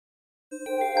Hi,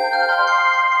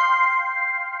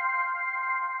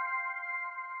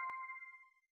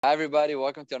 everybody.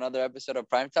 Welcome to another episode of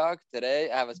Prime Talk. Today,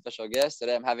 I have a special guest.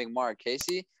 Today, I'm having Mark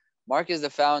Casey. Mark is the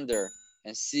founder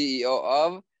and CEO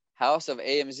of House of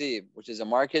AMZ, which is a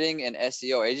marketing and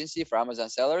SEO agency for Amazon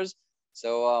sellers.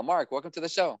 So, Mark, welcome to the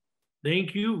show.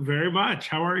 Thank you very much.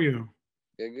 How are you?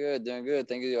 Good, doing good.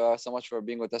 Thank you so much for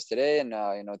being with us today, and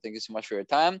thank you so much for your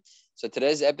time. So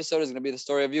today's episode is going to be the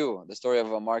story of you, the story of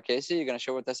Mark Casey. You're going to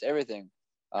share with us everything: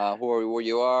 where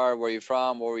you are, where you're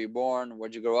from, where were you born,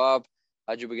 where'd you grow up,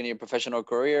 how'd you begin your professional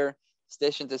career,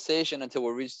 station to station until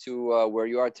we reach to where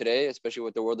you are today, especially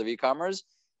with the world of e-commerce.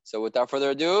 So without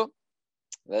further ado,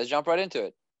 let's jump right into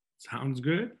it. Sounds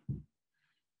good.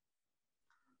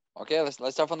 Okay, let's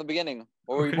start from the beginning.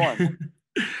 Where were you born?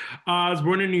 I was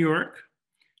born in New York.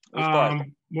 Which part?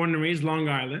 Born and raised Long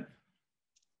Island.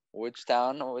 Which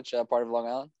town? Which part of Long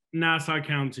Island? Nassau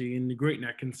County in the Great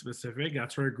Neck in specific.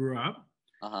 That's where I grew up.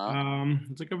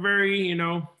 It's like a very,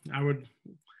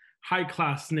 high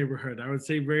class neighborhood. I would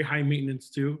say very high maintenance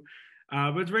too.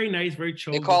 But it's very nice, very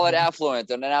chill. They call it affluent,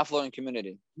 an affluent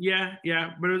community. Yeah.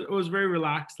 But it was very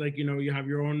relaxed. Like, you have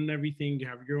your own everything. You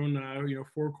have your own,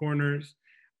 four corners.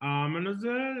 And it was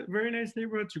a very nice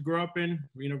neighborhood to grow up in,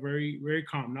 very, very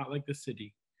calm, not like the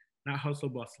city, not hustle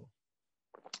bustle.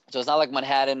 So it's not like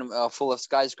Manhattan full of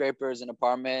skyscrapers and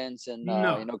apartments and,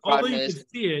 no. Although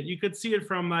you could see it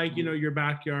from like, your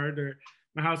backyard, or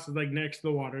my house is like next to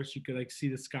the water. So you could like see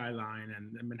the skyline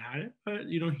and Manhattan, but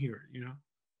you don't hear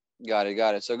it, Got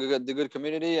it. So the good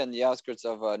community and the outskirts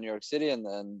of New York City and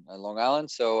Long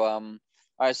Island. So, all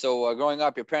right. So growing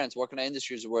up, your parents, what kind of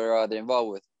industries were they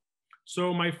involved with?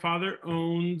 So my father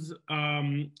owns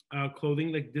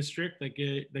clothing like district, like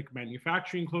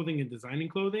manufacturing clothing and designing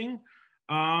clothing.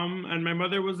 And my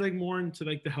mother was like more into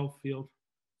like the health field.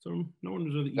 So no one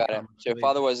was really. Got it. So your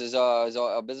father was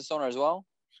a business owner as well?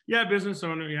 Yeah, business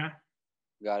owner. Yeah.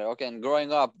 Got it. Okay. And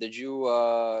growing up, did you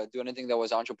do anything that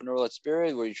was entrepreneurial at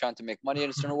spirit? Were you trying to make money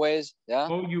in certain ways? Yeah.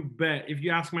 Oh, you bet. If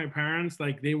you ask my parents,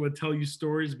 like they would tell you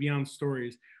stories beyond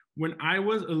stories. When I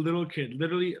was a little kid,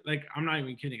 literally, like, I'm not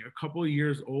even kidding, a couple of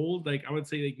years old, like I would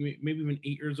say like maybe even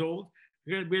 8 years old,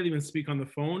 I could barely even speak on the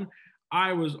phone.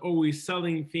 I was always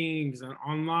selling things and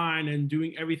online and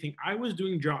doing everything. I was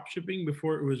doing drop shipping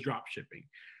before it was drop shipping.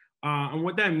 And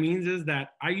what that means is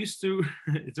that I used to,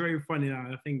 it's very funny now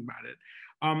that I think about it.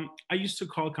 I used to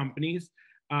call companies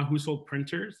who sold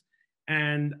printers,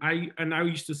 and I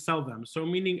used to sell them. So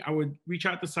meaning I would reach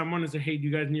out to someone and say, hey, do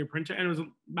you guys need a printer? And it was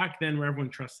back then where everyone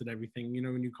trusted everything,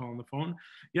 when you call on the phone.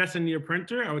 Yes, I need a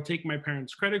printer. I would take my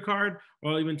parents' credit card,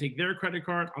 or I'll even take their credit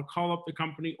card. I'll call up the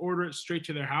company, order it straight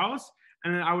to their house.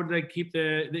 And then I would like keep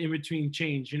the in-between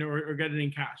change, or get it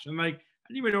in cash. And like, I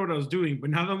didn't even know what I was doing,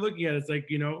 but now that I'm looking at it, it's like,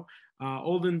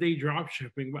 olden day drop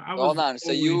shipping. But hold on.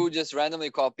 So you just randomly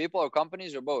call people or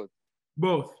companies or both?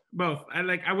 Both. I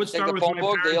would take start the with phone my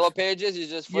book, parents. the yellow pages. You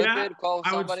just flip it, call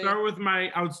somebody. I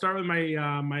would start with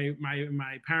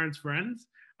my parents' friends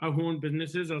who own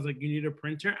businesses. I was like, you need a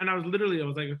printer, and I was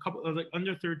like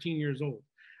under 13 years old,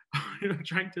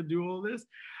 trying to do all this,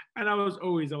 and I was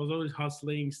always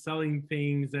hustling, selling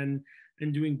things, and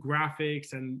doing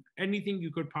graphics and anything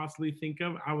you could possibly think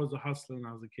of. I was a hustler when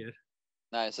I was a kid.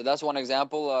 Nice. So that's one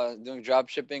example. Doing drop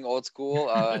shipping, old school,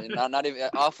 not even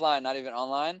offline, not even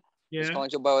online. Yeah. Just calling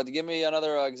to, but give me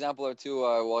another example or two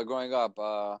while growing up.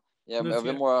 A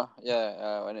bit more.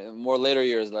 More later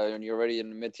years, like when you're already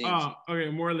in mid-teens. Okay.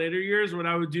 More later years. What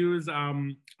I would do is, I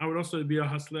would also be a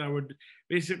hustler. I would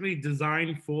basically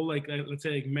design full, like let's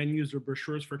say like menus or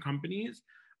brochures for companies,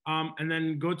 and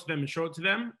then go to them and show it to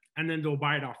them, and then they'll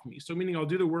buy it off me. So meaning I'll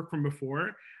do the work from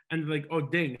before, and like, oh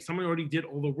dang, someone already did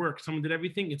all the work. Someone did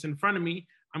everything. It's in front of me.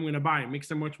 I'm gonna buy it. Makes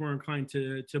them much more inclined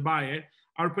to buy it.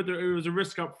 I would it was a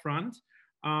risk up front,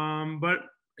 but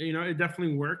it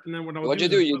definitely worked. And then what'd you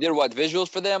do? You did what, visuals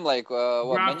for them, like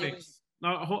what, graphics?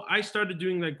 I started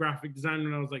doing like graphic design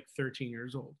when I was like 13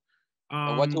 years old.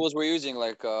 What tools were you using,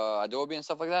 like Adobe and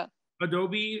stuff like that?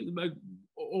 Adobe, like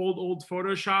old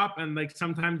Photoshop, and like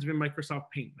sometimes even Microsoft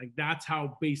Paint. Like that's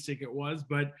how basic it was,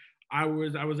 but I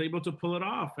was able to pull it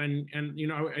off, and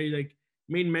I like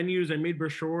made menus, I made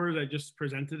brochures, I just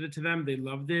presented it to them. They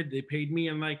loved it. They paid me,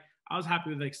 and like I was happy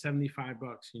with like $75,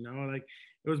 like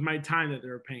it was my time that they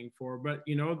were paying for. But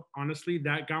honestly,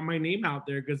 that got my name out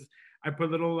there because I put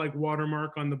a little like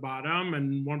watermark on the bottom,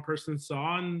 and one person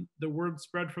saw, and the word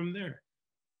spread from there.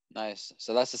 Nice.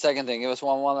 So that's the second thing. Give us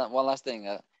one last thing.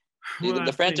 You did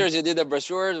the printers, you did the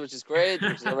brochures, which is great,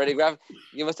 which is already graphic.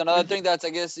 Give us another thing that's, I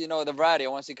guess, the variety. I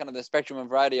want to see kind of the spectrum and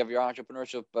variety of your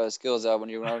entrepreneurship skills when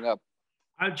you're growing up.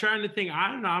 I'm trying to think.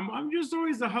 I don't know. I'm just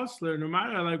always a hustler, no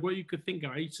matter like what you could think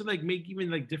of. I used to like make even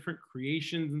like different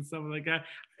creations and stuff like that.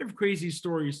 I have crazy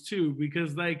stories too,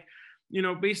 because like,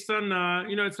 based on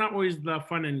it's not always the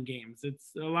fun and games. It's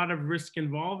a lot of risk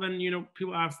involved. And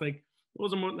people ask like, what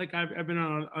was the most like I've been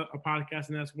on a podcast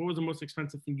and asked, what was the most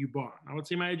expensive thing you bought? I would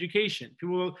say my education.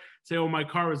 People will say, oh, my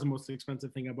car was the most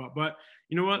expensive thing I bought. But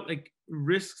you know what? Like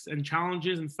risks and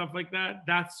challenges and stuff like that,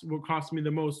 that's what cost me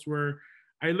the most. Where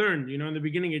I learned, in the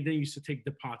beginning, I didn't used to take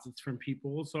deposits from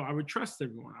people. So I would trust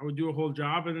everyone. I would do a whole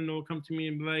job and then they'll come to me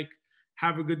and be like,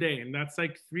 have a good day. And that's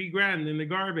like $3,000 in the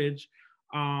garbage.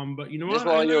 But you know Just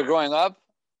what? I while you were learned. growing up?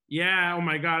 Yeah. Oh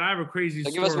my God. I have a crazy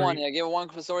So give us one. story. Yeah, give one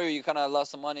story where you kind of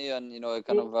lost some money and it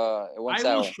kind Well, of it went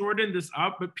I will sour. shorten this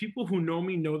up, but people who know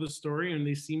me know the story and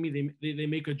they see me, they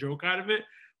make a joke out of it.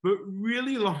 But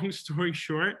really long story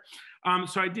short,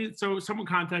 so someone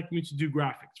contacted me to do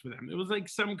graphics for them. It was like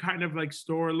some kind of like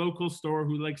local store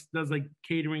who like does like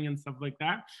catering and stuff like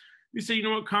that. They say, you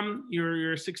know what, come,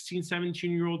 you're a 16,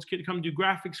 17-year-old kid, come do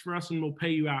graphics for us and we'll pay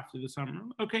you after the summer.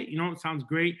 Okay, it sounds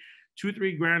great.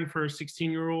 2-3 grand for a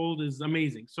 16-year-old is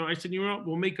amazing. So I said, you know what,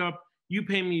 we'll make up, you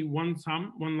pay me one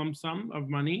lump sum of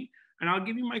money, and I'll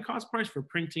give you my cost price for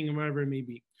printing and whatever it may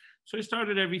be. So I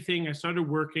started everything. I started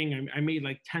working. I made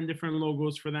like 10 different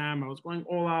logos for them. I was going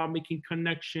all out, making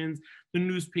connections, the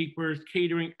newspapers,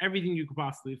 catering, everything you could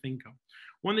possibly think of.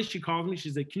 One day she calls me.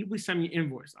 She's like, can you please send me an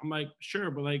invoice? I'm like, sure,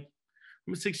 but like,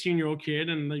 I'm a 16-year-old kid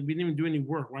and like we didn't even do any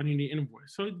work. Why do you need an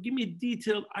invoice? So give me a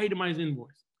detailed, itemized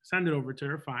invoice. Send it over to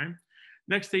her. Fine.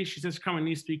 Next day, she says, come, I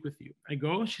need to speak with you. I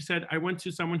go. She said, I went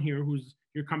to someone here who's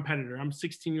your competitor. I'm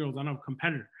 16 years old. I don't have a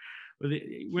competitor. But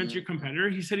they went to your competitor.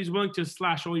 He said he's willing to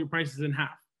slash all your prices in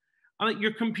half. I'm like,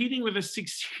 you're competing with a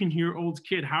 16-year-old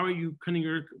kid. How are you cutting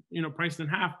your price in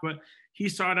half? But he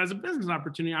saw it as a business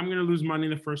opportunity. I'm going to lose money in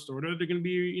the first order. They're going to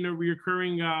be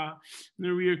reoccurring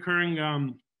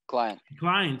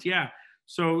clients. Yeah.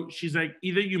 So she's like,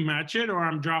 either you match it or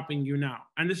I'm dropping you now.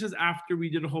 And this is after we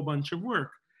did a whole bunch of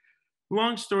work.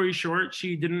 Long story short,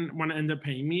 she didn't want to end up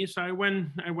paying me. So I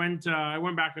went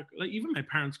back. Like even my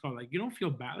parents called, like, you don't feel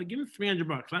bad. Like give him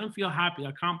 $300. I don't feel happy,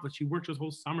 accomplished. He worked this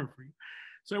whole summer for you.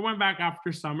 So I went back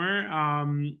after summer.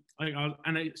 And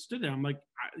I stood there. I'm like,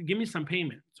 give me some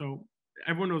payment. So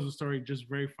everyone knows the story, just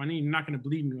very funny. You're not going to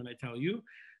believe me when I tell you.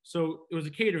 So it was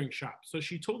a catering shop. So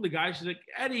she told the guy, she's like,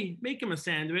 Eddie, make him a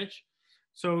sandwich.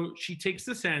 So she takes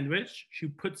the sandwich, she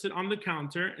puts it on the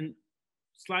counter and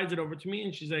slides it over to me.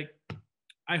 And she's like,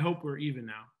 I hope we're even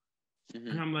now. Mm-hmm.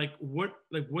 And I'm like, what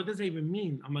does that even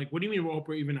mean? I'm like, what do you mean we hope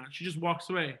we're even now? She just walks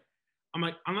away. I'm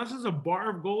like, unless there's a bar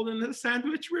of gold in this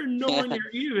sandwich, we're nowhere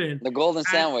near even. The golden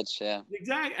sandwich, yeah.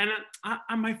 Exactly.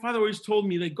 And my father always told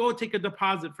me, like, go take a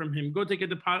deposit from him. Go take a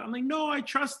deposit. I'm like, no, I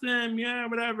trust him. Yeah,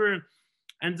 whatever.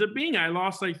 Ends up being, I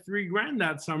lost like $3,000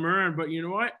 that summer. But you know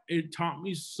what? It taught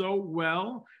me so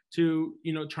well to,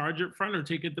 charge up front or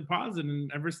take a deposit.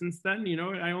 And ever since then,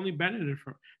 I only benefited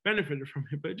from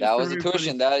it. But that was the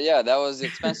tuition. That was the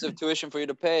expensive tuition for you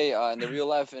to pay in the real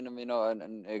life, and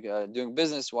doing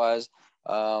business wise,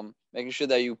 making sure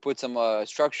that you put some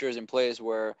structures in place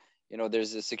where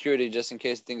there's a security just in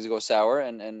case things go sour,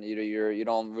 and you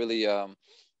don't really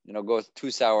go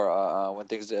too sour when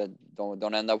things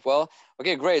don't end up well.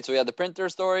 Okay, great. So we had the printer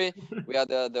story, we had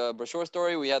the brochure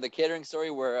story, we had the catering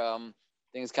story where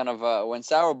things kind of went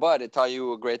sour, but it taught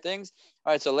you great things.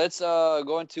 All right, so let's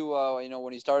go into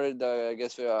when you started, I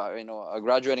guess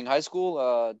graduating high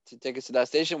school. To take us to that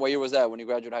station, what year was that when you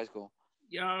graduated high school?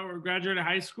 Yeah, or graduated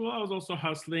high school. I was also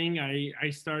hustling.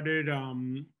 I started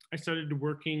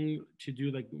working to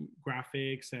do like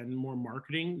graphics and more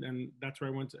marketing, and that's where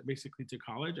I went basically to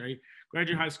college. I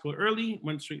graduated high school early,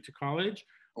 went straight to college.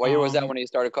 What year was that when you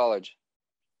started college?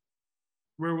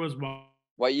 Where was what?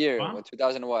 What year? What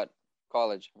 2000 what?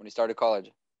 College, when you started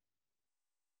college?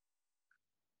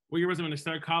 What year was it when I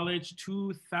started college?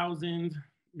 2000,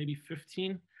 maybe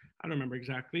 15. I don't remember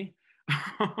exactly.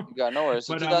 You got nowhere.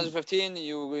 So 2015,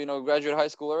 you graduated high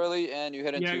school early, and you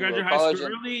head into graduated college. High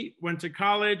school early, went to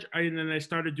college, and then I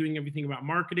started doing everything about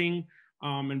marketing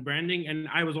and branding. And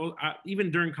I was even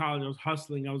during college, I was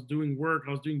hustling. I was doing work.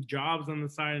 I was doing jobs on the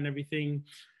side and everything.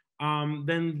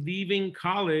 Then leaving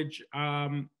college,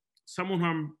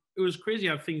 it was crazy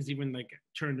how things even like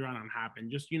turned around and happened.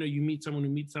 Just, you meet someone who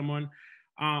meets someone.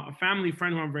 A family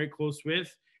friend who I'm very close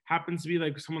with happens to be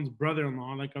like someone's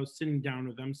brother-in-law. Like I was sitting down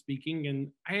with them speaking, and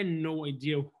I had no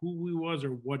idea who he was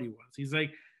or what he was. He's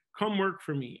like, come work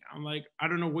for me. I'm like, I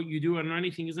don't know what you do. I don't know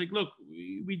anything. He's like, look,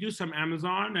 we do some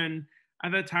Amazon. And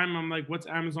at that time, I'm like, what's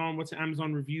Amazon? What's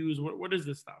Amazon reviews? What is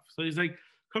this stuff? So he's like,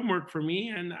 come work for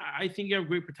me. And I think you have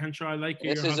great potential. I like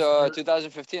This your is hustler.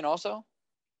 2015 also.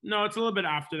 No, it's a little bit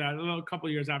after that, a couple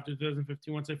of years after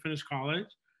 2015, once I finished college.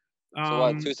 So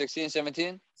what, 2016,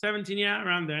 17? 17, yeah,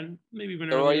 around then, maybe even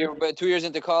So earlier. you're 2 years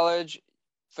into college,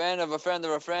 friend of a friend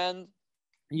of a friend.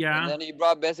 And Yeah. then he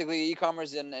brought basically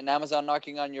e-commerce and Amazon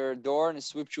knocking on your door and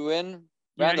swooped you in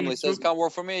Yeah, randomly. Says, come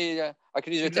work for me. I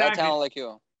could use a exactly. talent like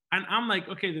you. And I'm like,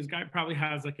 okay, this guy probably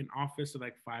has like an office of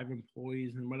like 5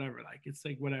 employees and whatever. Like, it's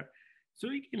like whatever. So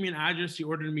he gave me an address. He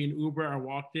ordered me an Uber. I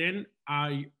walked in.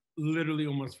 I literally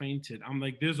almost fainted. I'm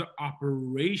like, there's an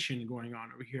operation going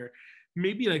on over here.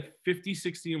 Maybe like 50,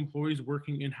 60 employees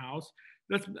working in-house.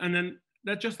 And then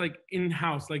that's just like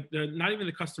in-house, like not even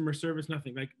the customer service,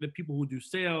 nothing. Like the people who do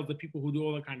sales, the people who do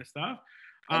all that kind of stuff.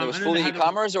 And it was fully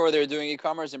e-commerce, or they're doing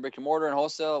e-commerce and brick and mortar and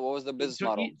wholesale. What was the business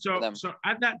model for them? So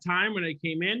at that time when I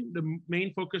came in, the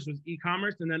main focus was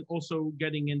e-commerce, and then also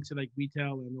getting into like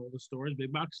retail and all the stores,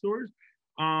 big box stores.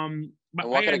 But and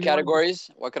what kind of categories?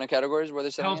 What kind of categories were they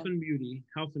selling? Health and beauty.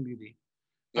 Health and beauty.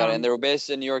 Got it. And they were based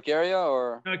in New York area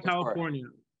or California.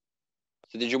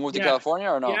 So did you move to California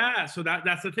or no? Yeah, so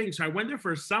that's the thing. So I went there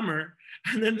for a summer,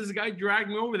 and then this guy dragged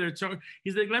me over there. So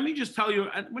he's like, let me just tell you.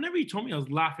 And whenever he told me, I was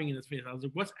laughing in his face. I was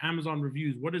like, what's Amazon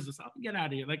reviews? What is this? I'll get out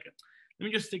of here. Like, let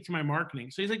me just stick to my marketing.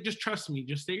 So he's like, just trust me.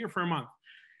 Just stay here for a month.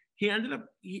 He ended up,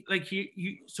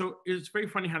 so it's very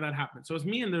funny how that happened. So it's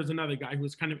me and there's another guy who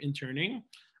was kind of interning.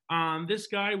 This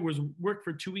guy worked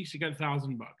for 2 weeks. He got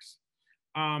 $1,000.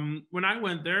 When I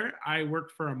went there, I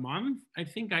worked for a month. I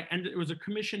think it was a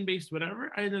commission-based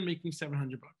whatever. I ended up making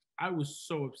 $700. I was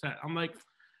so upset. I'm like,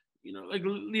 like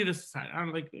leave this aside.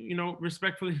 I'm like,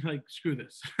 respectfully, like screw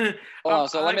this.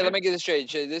 So let me get this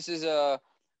straight. This is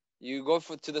you go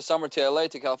to the summer to LA,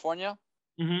 to California.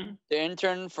 Mm-hmm. The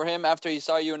intern for him after he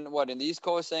saw you in the East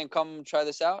Coast saying, come try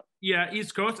this out. Yeah,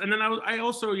 East Coast. And then I was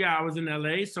in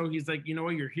LA. So he's like, you know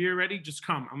what, you're here already, just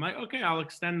come. I'm like, okay, I'll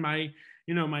extend my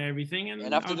my everything.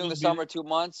 And after doing the summer 2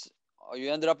 months, you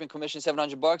ended up in commission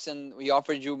 $700, and he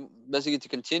offered you basically to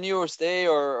continue or stay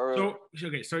or. So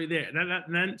there. So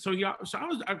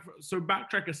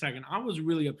backtrack a second. I was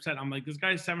really upset. I'm like, this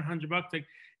guy's $700. Like,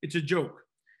 it's a joke.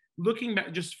 Looking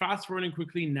back, just fast forwarding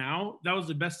quickly now, that was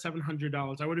the best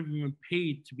 $700 I would have even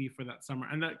paid to be for that summer.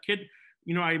 And that kid,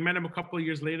 I met him a couple of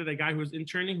years later. The guy who was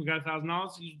interning, who got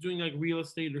 $1,000, he's doing like real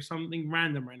estate or something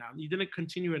random right now. He didn't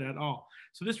continue it at all.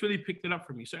 So this really picked it up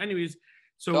for me. So anyways,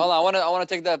 so I want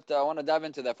to take that. I want to dive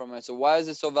into that for a minute. So why is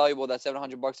it so valuable, that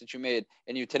 $700 that you made,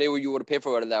 and today you would have paid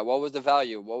for out of that? What was the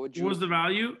value? What was the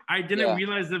value? I didn't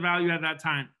realize the value at that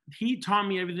time. He taught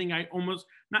me everything.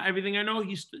 Not everything I know.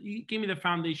 He gave me the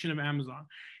foundation of Amazon.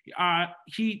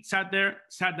 He sat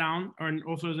down, and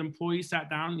also his employees sat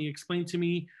down. He explained to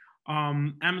me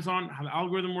Amazon, how the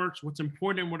algorithm works, what's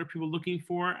important, what are people looking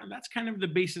for, and that's kind of the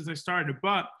basis I started.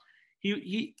 But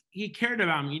he cared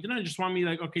about me. He didn't just want me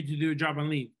like, okay, to do a job and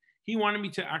leave. He wanted me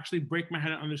to actually break my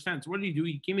head and understand. So what did he do?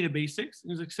 He gave me the basics. He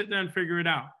was like, sit there and figure it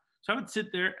out. So I would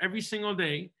sit there every single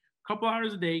day, a couple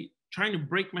hours a day, trying to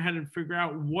break my head and figure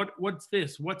out what's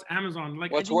this, what's Amazon,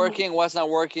 like what's working, what's not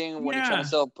working when you're trying to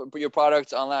sell your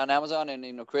products online on Amazon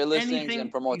and create listings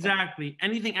and promote them. Exactly,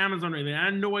 anything Amazon related. I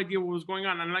had no idea what was going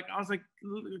on, and I was like,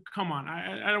 come on,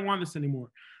 I don't want this anymore.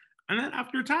 And then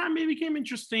after a time, it became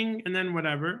interesting, and then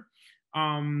whatever.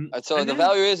 So the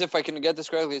value is, if I can get this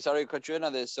correctly, sorry to cut you in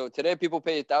on this. So today people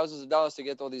pay thousands of dollars to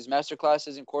get all these master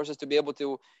classes and courses to be able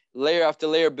to layer after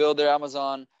layer build their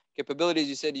Amazon capabilities.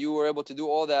 You said you were able to do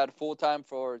all that full time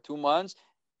for 2 months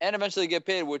and eventually get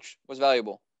paid, which was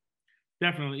valuable.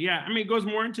 Definitely. Yeah. I mean, it goes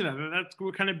more into that. That's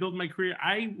what kind of built my career.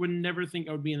 I would never think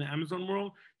I would be in the Amazon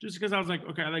world, just because I was like,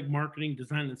 okay, I like marketing,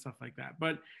 design, and stuff like that.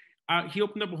 But he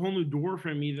opened up a whole new door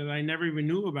for me that I never even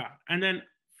knew about. And then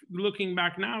looking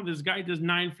back now, this guy does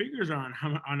 9 figures on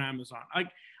Amazon. Like,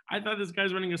 I thought this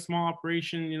guy's running a small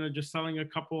operation, just selling a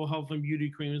couple health and beauty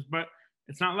creams, but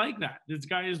it's not like that. This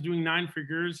guy is doing 9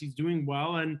 figures. He's doing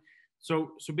well. And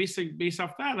so basically based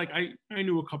off that, like I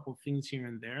knew a couple of things here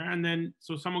and there. And then,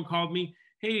 so someone called me,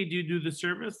 hey, do you do the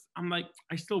service? I'm like,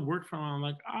 I still work for him. I'm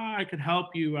like, I could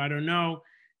help you. I don't know.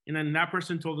 And then that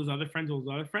person told his other friend,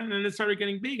 and it started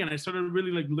getting big. And I started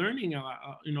really like learning a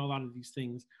lot of these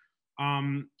things.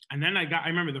 And then I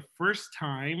remember the first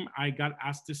time I got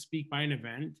asked to speak by an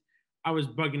event, I was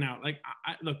bugging out. Like,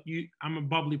 I'm a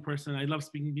bubbly person. I love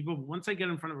speaking to people. But once I get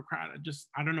in front of a crowd,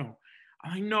 I don't know.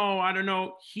 I'm like, no, I don't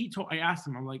know. I asked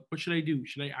him, I'm like, what should I do?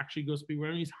 Should I actually go speak with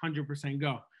him? He's 100%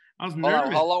 go. I was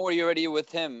nervous. How long were you already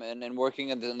with him and working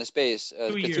in the space?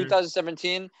 2 years.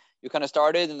 2017, you kind of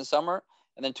started in the summer.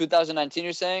 And then 2019,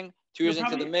 you're saying 2 years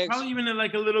into the mix? Probably even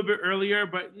like a little bit earlier,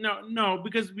 but no,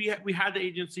 because we had the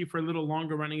agency for a little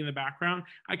longer running in the background.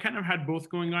 I kind of had both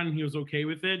going on, and he was okay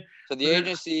with it. So the But then,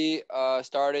 agency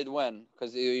started when?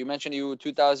 Because you mentioned you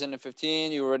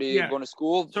 2015, you were already yeah, going to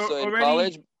school, so so in already,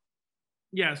 college.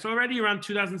 yeah, so already around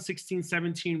 2016,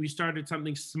 17, we started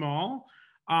something small.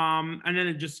 And then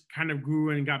it just kind of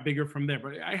grew and got bigger from there.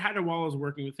 But I had it while I was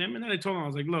working with him, and then I told him, I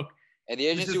was like, look, And the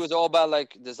this agency is was all about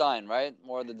like design, right?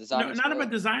 More of the designing not stuff.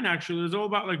 about design actually. It was all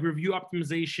about like review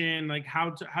optimization, like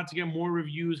how to get more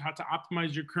reviews, how to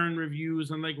optimize your current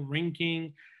reviews, and like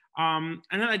ranking. And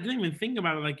then I didn't even think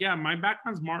about it. Like, yeah, my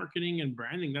background's marketing and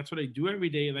branding. That's what I do every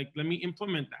day. Like, let me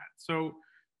implement that. So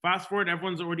fast forward,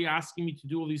 everyone's already asking me to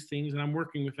do all these things, and I'm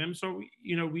working with them. So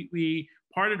we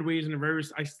parted ways in a very.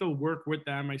 I still work with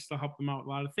them. I still help them out with a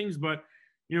lot of things, but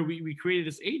we created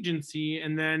this agency,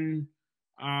 and then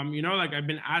like I've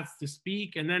been asked to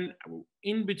speak. And then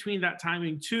in between that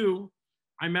timing too,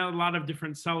 I met a lot of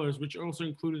different sellers, which also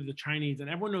included the Chinese. And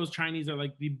everyone knows Chinese are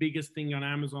like the biggest thing on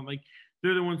Amazon. Like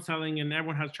they're the ones selling, and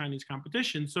everyone has Chinese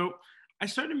competition. So I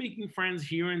started making friends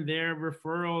here and there,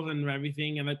 referrals and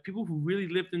everything. And like people who really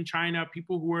lived in China,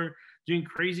 people who were doing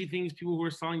crazy things, people who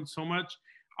were selling so much.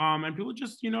 And people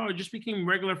just, just became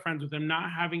regular friends with them,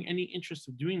 not having any interest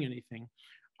of doing anything.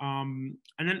 And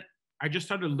then I just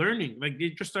started learning. Like they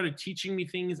just started teaching me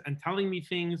things and telling me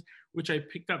things, which I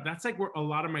picked up. That's like where a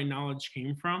lot of my knowledge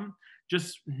came from.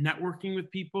 Just networking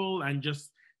with people and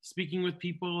just speaking with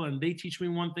people, and they teach me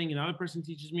one thing, another person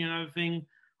teaches me another thing.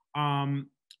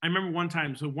 I remember one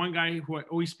time, so one guy who I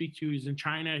always speak to is in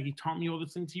China. He taught me all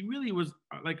these things. He really was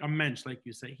like a mensch, like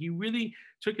you say. He really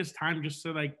took his time just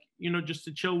to just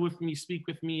to chill with me, speak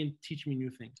with me, and teach me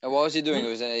new things. And what was he doing?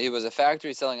 He was a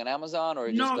factory selling on Amazon, or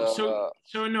just No, no.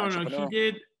 He entrepreneur?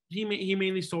 did. He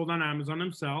mainly sold on Amazon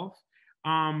himself.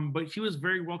 But he was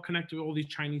very well connected with all these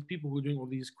Chinese people who were doing all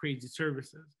these crazy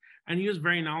services, and he was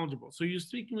very knowledgeable. So he was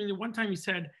speaking to me one time. He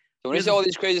said, So when you say all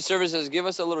these crazy services, give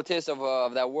us a little taste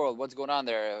of that world. What's going on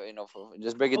there?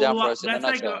 Just break it a down for lot. us in a That's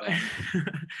like nutshell. Yeah.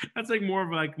 that's like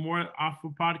more off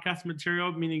of podcast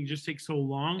material, meaning it just takes so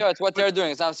long. Yeah, it's what But they're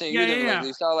doing. It's not saying yeah, you're yeah, doing. Like yeah.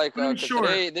 you saw, like But I'm because sure.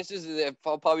 today this is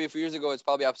probably a few years ago. It's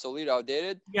probably obsolete,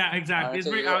 outdated. Yeah, exactly. It's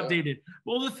So very outdated.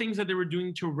 All the things that they were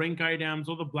doing to rank items,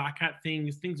 all the black hat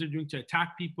things they're doing to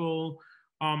attack people,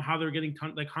 how they're getting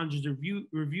like hundreds of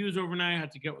reviews overnight,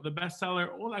 had to get with the bestseller,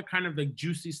 all that kind of like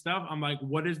juicy stuff. I'm like,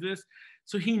 what is this?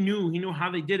 So he knew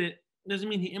how they did it. Doesn't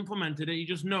mean he implemented it. He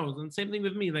just knows. And same thing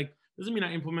with me. Like, doesn't mean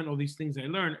I implement all these things I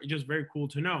learned. It's just very cool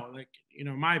to know. Like,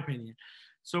 my opinion.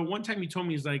 So one time he told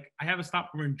me, he's like, I have a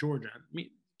stopover in Georgia.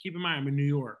 Keep in mind, I'm in New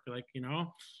York. Like, he has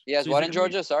So he's what like, in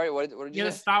Georgia? Sorry, what did he you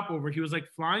had a say? stopover. He was like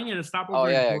flying at a Oh stopover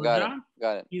in yeah, got it, Georgia.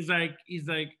 got it. He's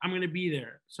like, I'm gonna be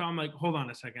there. So I'm like, hold on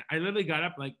a second. I literally got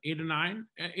up like 8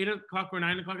 o'clock or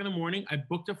 9 o'clock in the morning. I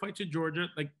booked a flight to Georgia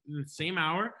like the same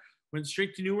hour. Went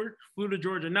straight to Newark, flew to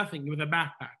Georgia, nothing with a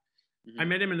backpack. I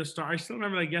met him in the I still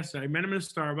remember like yesterday. I met him in a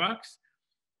Starbucks.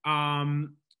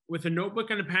 With a notebook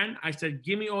and a pen. I said,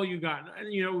 give me all you got. And,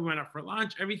 we went out for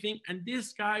lunch, everything. And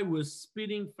this guy was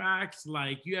spitting facts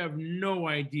like you have no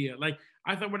idea. Like,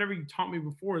 I thought whatever you taught me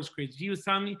before is crazy. He was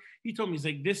telling me, he told me, he's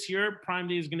like, this year, Prime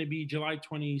Day is going to be July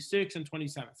 26th and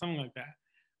 27th, something like that.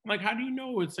 I'm like, how do you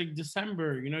know? It's like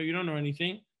December, you don't know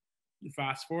anything. You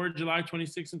fast forward July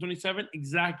 26th and 27th,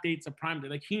 exact dates of Prime Day.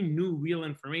 Like, he knew real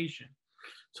information.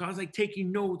 So I was like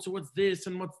taking notes. So what's this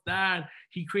and what's that?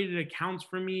 He created accounts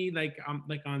for me, like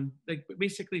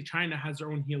basically China has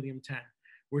their own helium-10,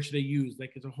 which they use.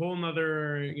 Like it's a whole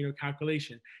nother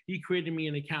calculation. He created me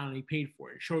an account and he paid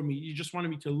for it. Showed me. He just wanted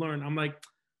me to learn. I'm like,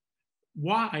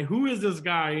 why? Who is this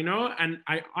guy? And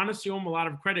I honestly owe him a lot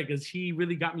of credit because he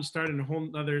really got me started in a whole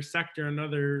other sector,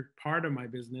 another part of my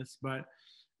business. But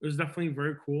it was definitely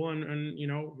very cool and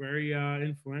very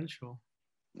influential.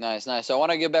 Nice. So I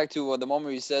want to get back to the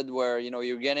moment you said where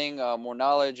you're getting more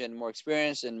knowledge and more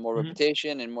experience and more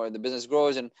reputation and more the business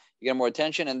grows and you get more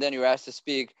attention and then you're asked to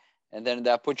speak and then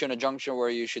that put you in a junction where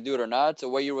you should do it or not. So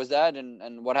what year was that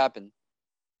and what happened?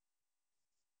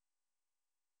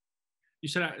 You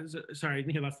said, sorry, I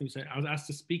didn't hear the last thing you said. I was asked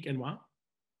to speak and what?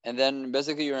 And then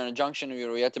basically you're in a junction. You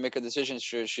have to make a decision.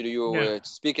 Should you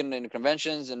speak in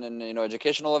conventions and in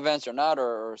educational events or not,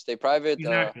 or stay private?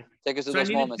 Exactly. Take us to So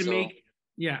those moments.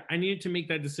 I needed to make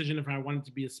that decision if I wanted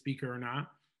to be a speaker or not.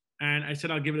 And I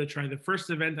said, I'll give it a try. The first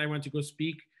event I went to go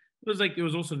speak, it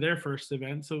was also their first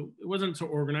event. So it wasn't so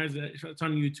organized. It's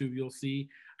on YouTube. You'll see.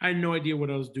 I had no idea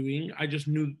what I was doing. I just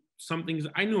knew some things.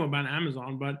 I knew about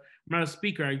Amazon, but I'm not a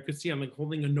speaker. You could see I'm like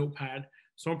holding a notepad.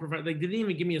 So they didn't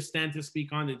even give me a stand to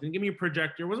speak on. They didn't give me a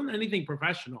projector. It wasn't anything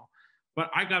professional. But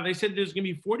they said there's going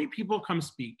to be 40 people come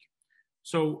speak.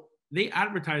 So they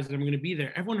advertised that I'm going to be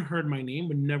there. Everyone heard my name,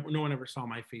 but no one ever saw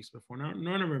my face before.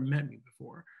 No one ever met me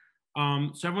before.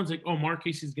 So everyone's like, oh, Mark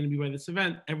Casey is going to be by this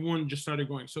event. Everyone just started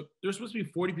going. So there's supposed to be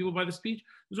 40 people by the speech.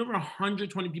 There's over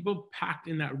 120 people packed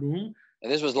in that room.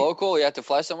 And this was local? You had to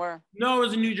fly somewhere? No, it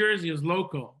was in New Jersey. It was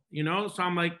local, you know? So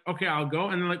I'm like, okay, I'll go.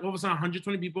 And then like all of a sudden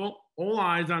 120 people, all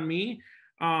eyes on me,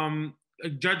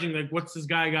 judging like, what's this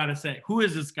guy got to say? Who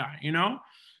is this guy, you know?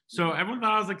 So everyone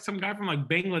thought I was like some guy from like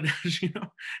Bangladesh, you know?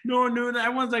 No one knew that.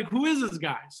 Everyone's like, who is this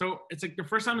guy? So it's like the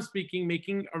first time I'm speaking,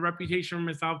 making a reputation for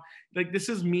myself. Like, this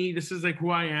is me. This is like who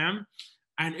I am.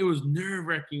 And it was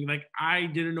nerve-wracking. Like, I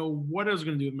didn't know what I was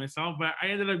going to do with myself, but I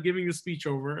ended up giving the speech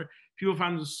over. People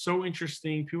found it so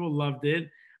interesting. People loved it.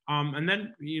 And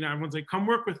then, you know, everyone's like, come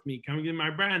work with me. Come get my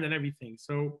brand and everything.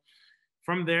 So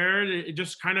from there, it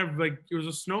just kind of like, it was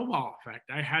a snowball effect.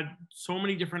 I had so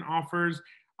many different offers.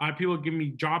 People give me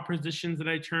job positions that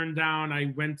I turned down. I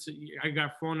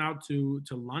got flown out to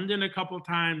London a couple of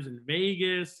times, and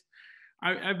Vegas.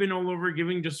 I've been all over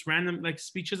giving just random like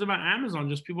speeches about Amazon.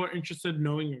 Just people are interested in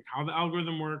knowing like, how the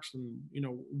algorithm works, and you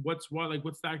know what's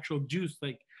the actual juice.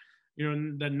 Like, you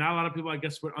know, that not a lot of people I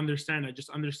guess would understand. I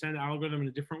just understand the algorithm in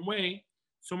a different way.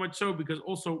 So much so because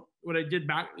also what I did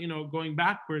back, you know, going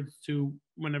backwards to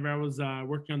whenever I was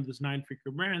working on this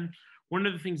 9-figure brand, one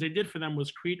of the things I did for them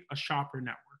was create a shopper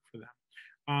network for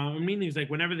them. Meaning is like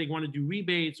whenever they want to do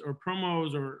rebates or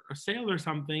promos or a sale or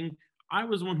something, I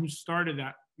was the one who started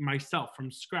that myself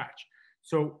from scratch.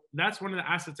 So that's one of the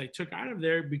assets I took out of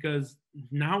there, because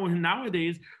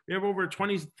nowadays we have over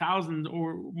 20,000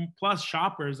 or plus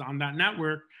shoppers on that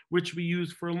network, which we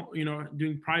use for, you know,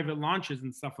 doing private launches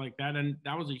and stuff like that. And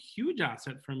that was a huge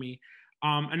asset for me.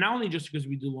 And not only just because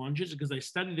we do launches, because I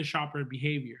study the shopper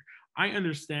behavior. I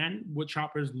understand what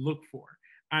shoppers look for.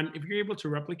 And if you're able to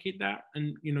replicate that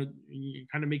and, you know, you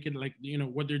kind of make it like, you know,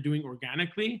 what they're doing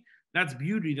organically, that's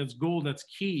beauty, that's gold, that's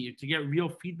key to get real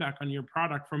feedback on your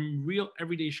product from real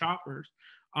everyday shoppers,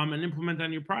 and implement that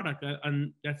on your product.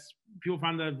 And that's, people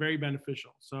find that very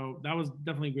beneficial. So that was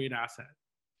definitely a great asset.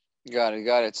 Got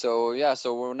it. So yeah,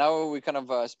 so we're kind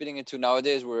of speeding into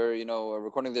nowadays. We're, you know,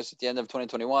 recording this at the end of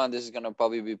 2021. This is gonna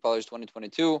probably be published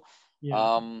 2022.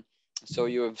 Yeah. So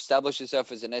you have established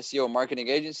yourself as an SEO marketing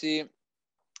agency.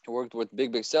 You worked with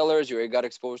big sellers. You got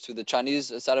exposed to the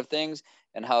Chinese side of things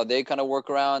and how they kind of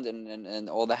work around, and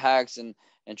all the hacks and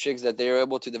tricks that they're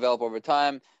able to develop over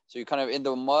time. So you're kind of in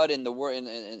the mud, in the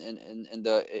in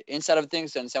the inside of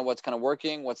things to understand what's kind of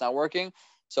working, what's not working.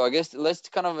 So I guess let's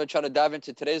kind of try to dive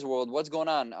into today's world. What's going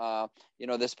on? You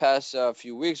know, this past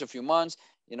few weeks or few months,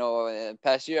 you know,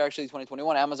 past year, actually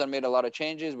 2021, Amazon made a lot of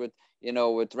changes with, you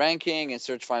know, with ranking and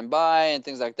search, find, buy and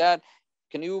things like that.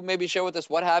 Can you maybe share with us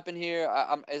what happened here?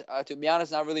 To be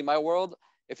honest, not really my world.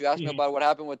 If you ask me about what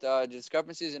happened with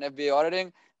discrepancies and FBA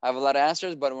auditing, I have a lot of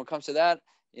answers. But when it comes to that,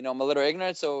 you know, I'm a little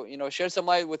ignorant. So, you know, share some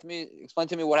light with me. Explain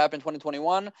to me what happened in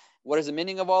 2021. What is the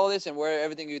meaning of all of this, and where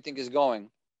everything you think is going?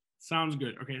 Sounds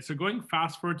good. Okay, so going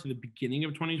fast forward to the beginning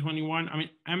of 2021, I mean,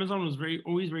 Amazon was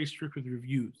always very strict with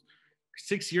reviews.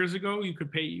 6 years ago, you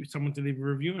could pay someone to leave a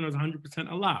review, and it was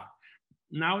 100% allowed.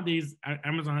 Nowadays,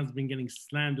 Amazon has been getting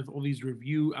slammed with all these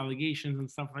review allegations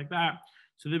and stuff like that.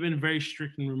 So they've been very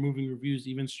strict in removing reviews,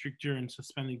 even stricter in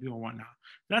suspending people and whatnot.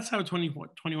 That's how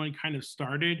 2021 kind of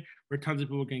started, where tons of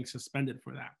people were getting suspended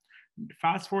for that.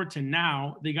 Fast forward to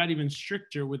now, they got even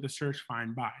stricter with the search,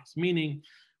 find, buys, meaning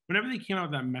whenever they came out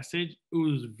with that message, it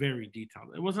was very detailed.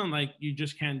 It wasn't like you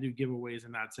just can't do giveaways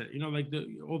and that's it. You know, like the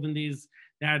olden days,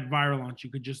 they had viral launch. You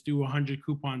could just do 100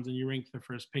 coupons and you rank the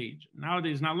first page.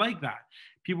 Nowadays, not like that.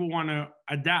 People want to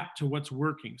adapt to what's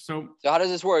working. So how does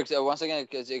this work? So once again,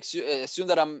 because assume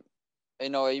that I'm, you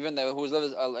know, even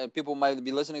people might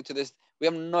be listening to this. We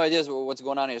have no idea what's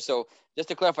going on here. So just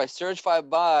to clarify, search, find,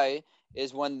 buy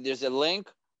is when there's a link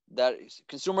that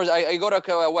consumers, I go to a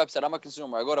website. I'm a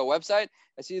consumer. I go to a website.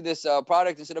 I see this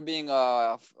product, instead of being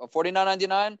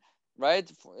 $49.99,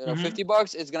 right? You know,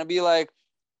 $50. It's gonna be like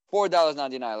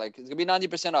 $4.99. Like it's gonna be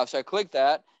 90% off. So I click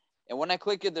that, and when I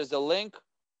click it, there's a link,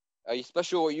 a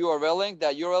special URL link.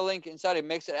 That URL link inside it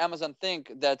makes Amazon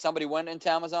think that somebody went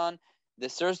into Amazon, they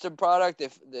search the product,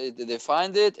 they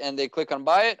find it, and they click on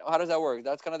buy it. How does that work?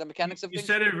 That's kind of the mechanics of things.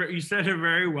 You said it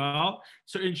very well.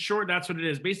 So in short, that's what it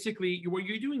is. Basically, what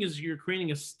you're doing is you're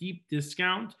creating a steep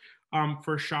discount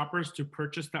for shoppers to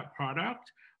purchase that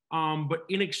product. But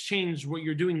in exchange, what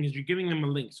you're doing is you're giving them a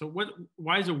link. So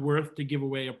why is it worth to give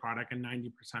away a product at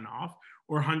 90% off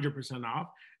or 100% off?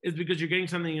 Is because you're getting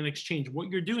something in exchange. What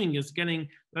you're doing is getting,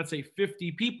 let's say,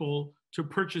 50 people to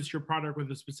purchase your product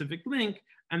with a specific link.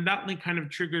 And that link kind of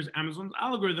triggers Amazon's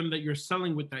algorithm that you're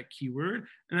selling with that keyword.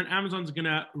 And then Amazon's going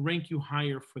to rank you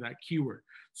higher for that keyword.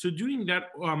 So doing that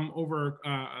over,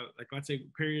 like, let's say,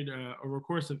 period over a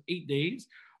course of 8 days,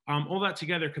 all that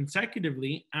together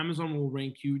consecutively, Amazon will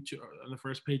rank you to on the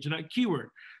first page of that keyword.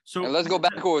 So and let's go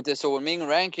backward with this. So when meaning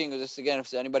ranking, just again,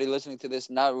 if anybody listening to this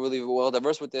not really well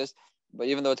diverse with this, but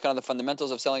even though it's kind of the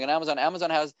fundamentals of selling on Amazon, Amazon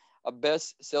has a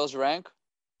best sales rank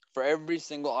for every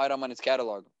single item on its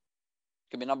catalog.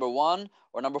 It could be number 1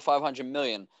 or number 500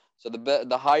 million. So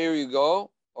the higher you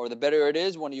go, or the better it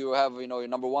is when you have, your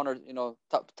number 1 or,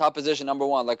 top position, number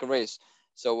 1, like a race.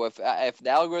 So if the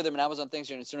algorithm in Amazon thinks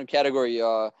you're in a certain category,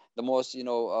 the most,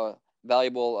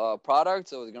 valuable product,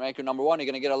 so they're gonna make you number 1, you're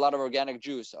gonna get a lot of organic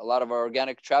juice, a lot of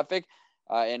organic traffic,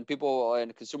 and people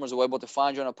and consumers are able to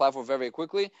find you on a platform very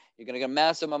quickly. You're gonna get a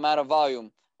massive amount of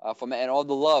volume and all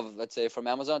the love, let's say, from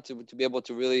Amazon to be able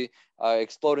to really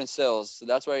explode in sales. So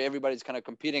that's why everybody's kind of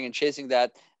competing and chasing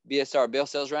that BSR,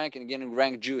 best sales rank, and getting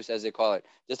rank juice, as they call it.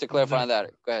 Just to clarify on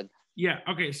that, go ahead. Yeah.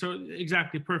 Okay. So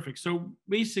exactly, perfect. So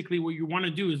basically, what you want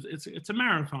to do is it's a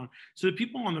marathon. So the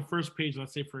people on the first page,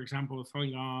 let's say, for example,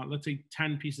 selling let's say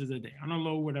 10 pieces a day on a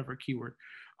low whatever keyword.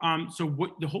 So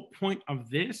what the whole point of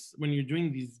this, when you're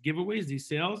doing these giveaways, these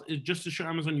sales, is just to show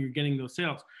Amazon you're getting those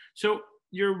sales. So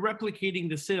you're replicating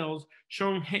the sales,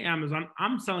 showing, hey, Amazon,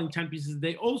 I'm selling 10 pieces a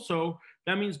day. Also,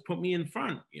 that means put me in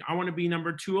front. I want to be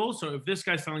number 2 also. If this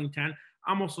guy's selling 10,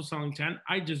 I'm also selling 10.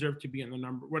 I deserve to be in the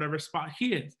number, whatever spot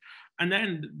he is. And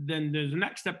then there's the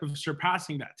next step of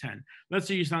surpassing that 10. Let's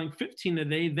say you're selling 15 a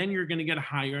day, then you're going to get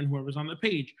higher in whoever's on the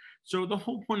page. So the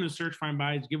whole point of search, find,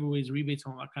 buys, giveaways, rebates,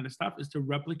 all that kind of stuff is to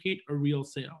replicate a real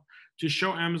sale, to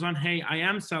show Amazon, hey, I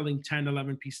am selling 10,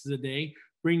 11 pieces a day,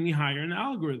 bring me higher in the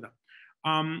algorithm.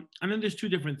 And then there's 2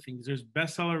 different things. There's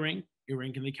bestseller rank, you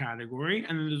rank in the category,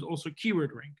 and then there's also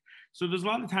keyword rank. So there's a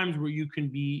lot of times where you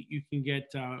can get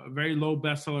a very low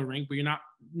bestseller rank, but you're not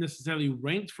necessarily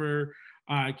ranked for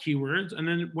keywords. And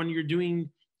then when you're doing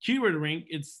keyword rank,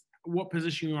 it's what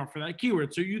position you are for that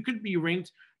keyword. So you could be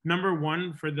ranked number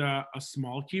 1 for a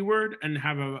small keyword and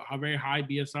have a very high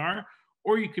BSR,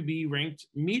 or you could be ranked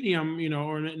medium,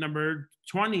 or number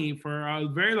 20 for a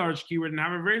very large keyword and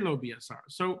have a very low BSR.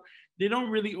 So they don't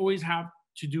really always have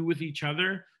to do with each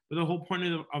other. But the whole point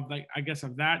of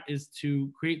that is to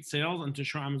create sales and to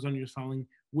show Amazon you're selling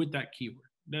with that keyword.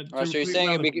 Right, so you're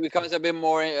saying it becomes a bit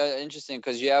more interesting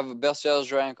because you have a best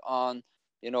sales rank on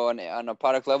a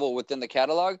product level within the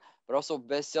catalog, but also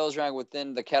best sales rank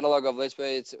within the catalog of, let's put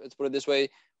it this way,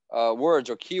 words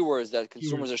or keywords that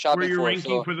consumers are shopping where you're for.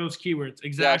 ranking for those keywords.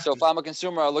 Exactly. Yeah. So if I'm a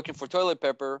consumer looking for toilet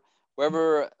paper,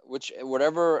 whatever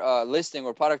listing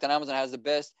or product on Amazon has the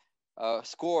best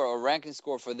score or ranking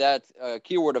score for that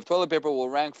keyword of toilet paper will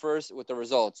rank first with the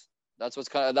results. That's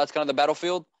kind of the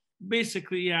battlefield.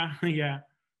 Basically, yeah, yeah.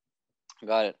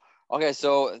 Got it. Okay,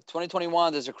 so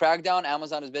 2021, there's a crackdown.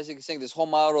 Amazon is basically saying this whole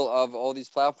model of all these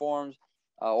platforms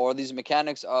or these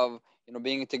mechanics of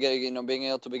being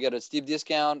able to get a steep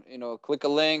discount, click a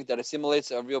link that assimilates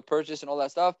a real purchase and all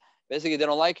that stuff. Basically, they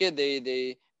don't like it.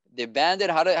 They banned it.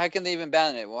 How can they even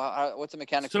ban it? Well, what's the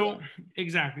mechanics of that?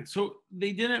 Exactly. So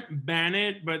they didn't ban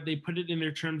it, but they put it in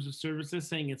their terms of services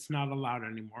saying it's not allowed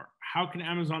anymore. How can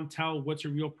Amazon tell what's a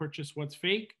real purchase, what's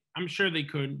fake? I'm sure they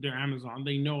could. They're Amazon.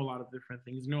 They know a lot of different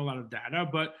things, know a lot of data,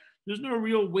 but there's no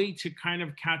real way to kind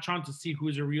of catch on to see who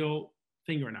is a real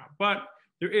thing or not. But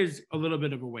there is a little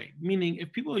bit of a way, meaning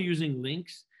if people are using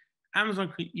links,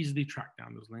 Amazon could easily track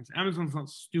down those links. Amazon's not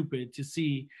stupid to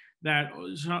see that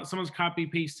someone's copy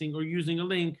pasting or using a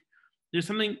link. There's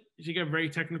something, to get very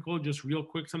technical, just real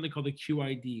quick, something called the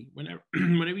QID.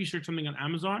 Whenever you search something on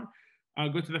Amazon,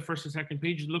 go to the first and second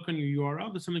page, look on your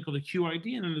URL, there's something called a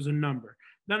QID, and then there's a number.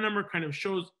 That number kind of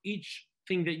shows each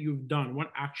thing that you've done,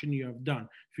 what action you have done.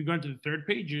 If you go into the third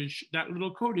page, that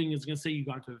little coding is going to say you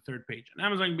got to the third page. And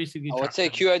Amazon basically, I would say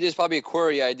QID is probably a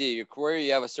query ID. Your query,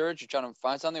 you have a search, you're trying to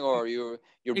find something, or you're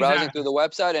browsing through the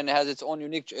website, and it has its own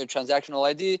unique transactional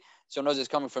ID, so it knows it's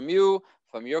coming from you,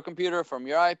 from your computer, from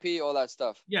your IP, all that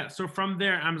stuff. Yeah. So from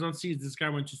there, Amazon sees this guy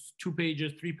went to 2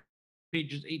 pages, 3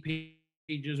 pages, 8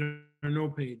 pages, or no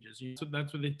pages. So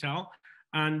that's what they tell.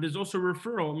 And there's also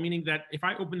referral, meaning that if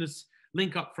I open this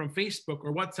link up from Facebook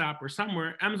or WhatsApp or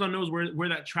somewhere, Amazon knows where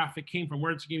that traffic came from,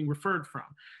 where it's getting referred from.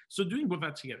 So doing both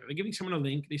that together, they're giving someone a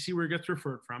link, they see where it gets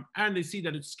referred from, and they see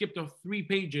that it skipped off 3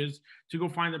 pages to go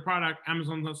find the product.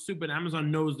 Amazon's not stupid.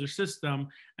 Amazon knows their system,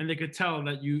 and they could tell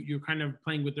that you're kind of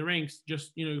playing with the ranks,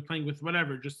 just you're playing with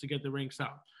whatever just to get the ranks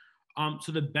out.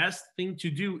 So the best thing to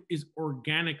do is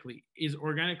organically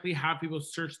have people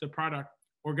search the product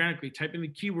organically, type in the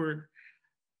keyword,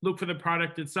 look for the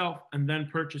product itself, and then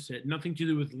purchase it. Nothing to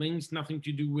do with links, nothing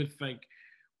to do with like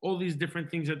all these different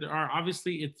things that there are.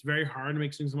 Obviously, it's very hard. It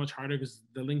makes things much harder because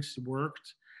the links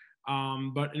worked.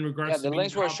 But in Yeah, regards to the being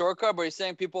links were a top, shortcut, but you're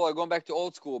saying people are going back to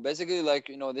old school. Basically,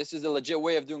 like, this is the legit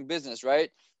way of doing business,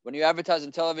 right? When you advertise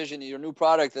on television your new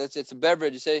product, it's a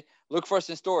beverage. You say, look for us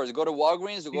in stores. Go to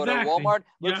Walgreens or go to exactly. Walmart,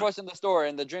 look Yeah, for us in the store,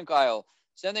 in the drink aisle.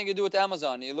 Same thing you do with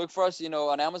Amazon. You look for us,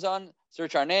 on Amazon,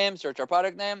 search our name, search our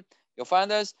product name. You'll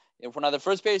find us. If we're not the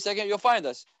first page, second, you'll find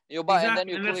us. You'll buy, and then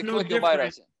exactly. you And that's click, no click, you'll buy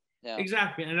different. us. Yeah.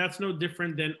 Exactly, and that's no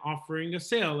different than offering a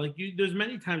sale. Like there's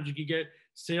many times you could get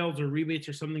sales or rebates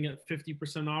or something at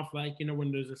 50% off, like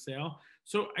when there's a sale.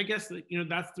 So I guess that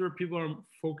that's where people are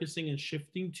focusing and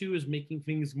shifting to, is making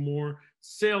things more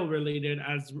sale related,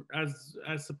 as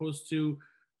opposed to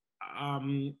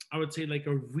I would say like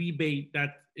a rebate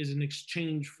that is in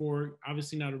exchange for,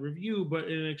 obviously not a review, but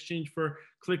in exchange for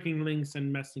clicking links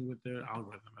and messing with the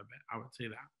algorithm a bit. I would say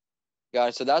that. Got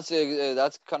it. So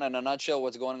that's kind of in a nutshell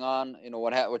what's going on.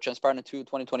 What transpired in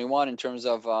 2021 in terms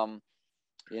of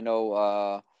you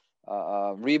know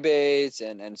rebates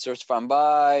and search from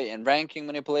buy and ranking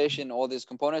manipulation, all these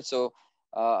components. So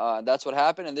that's what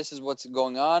happened, and this is what's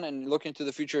going on. And looking to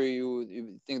the future,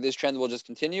 you think this trend will just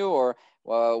continue, or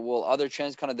will other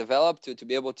trends kind of develop to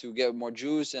be able to get more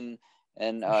juice and For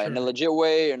in a sure. legit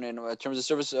way, and in terms of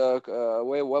service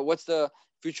way? What's the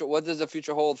future? What does the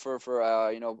future hold for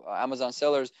Amazon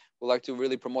sellers who like to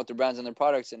really promote their brands and their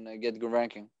products and get good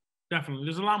ranking? Definitely.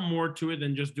 There's a lot more to it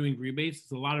than just doing rebates.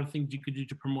 There's a lot of things you could do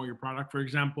to promote your product. For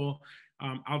example,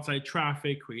 outside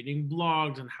traffic, creating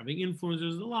blogs, and having influencers.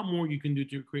 There's a lot more you can do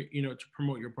to create, to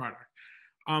promote your product.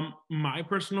 My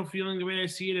personal feeling, the way I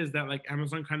see it, is that like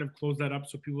Amazon kind of closed that up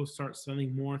so people start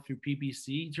selling more through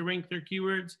PPC to rank their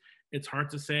keywords. It's hard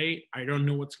to say. I don't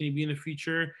know what's going to be in the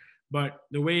future, but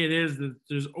the way it is, that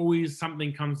there's always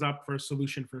something comes up for a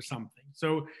solution for something.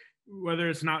 So whether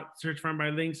it's not search farm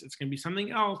by links, it's going to be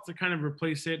something else to kind of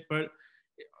replace it. But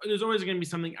there's always going to be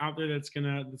something out there that's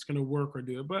gonna work or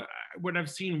do it. But what I've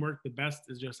seen work the best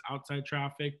is just outside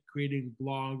traffic, creating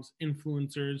blogs,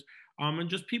 influencers, and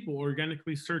just people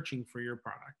organically searching for your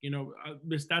product.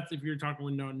 That's if you're talking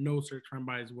with no search farm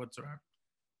buys whatsoever.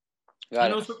 Got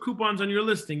And it. also coupons on your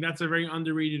listing. That's a very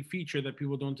underrated feature that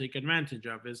people don't take advantage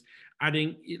of, is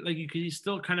adding, like, you can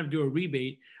still kind of do a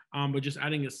rebate, but just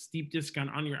adding a steep discount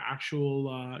on your actual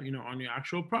on your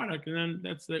actual product. And then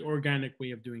that's the organic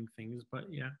way of doing things. But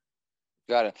yeah.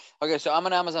 Got it. Okay, so I'm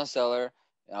an Amazon seller.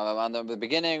 I'm on the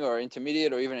beginning or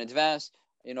intermediate or even advanced.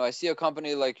 I see a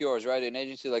company like yours, right? An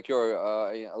agency like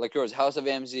yours, House of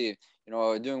AMZ.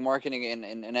 Doing marketing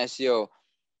in SEO.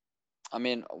 I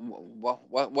mean,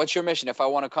 what's your mission? If I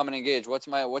want to come and engage, what's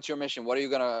your mission? What are you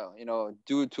gonna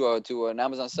do to an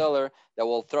Amazon seller that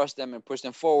will thrust them and push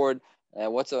them forward?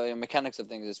 What's the mechanics of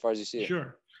things as far as you see it?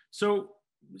 Sure. So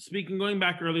going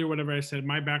back earlier, whatever I said,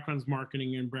 my background is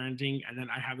marketing and branding, and then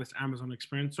I have this Amazon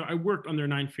experience. So I worked under a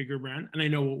 9-figure brand, and I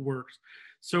know what works.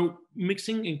 So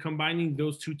mixing and combining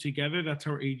those two together, that's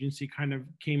how our agency kind of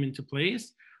came into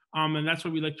place. And that's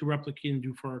what we like to replicate and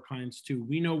do for our clients too.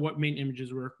 We know what main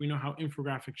images work. We know how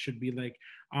infographics should be like.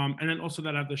 And then also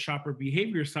that at the shopper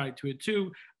behavior side to it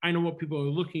too, I know what people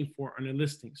are looking for on a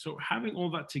listing. So having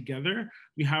all that together,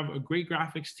 we have a great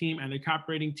graphics team and a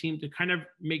copywriting team to kind of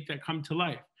make that come to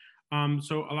life.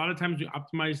 So a lot of times we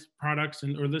optimize products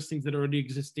or listings that are already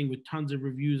existing with tons of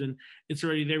reviews, and it's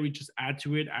already there. We just add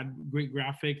to it, add great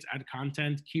graphics, add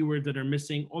content, keywords that are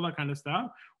missing, all that kind of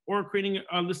stuff, or creating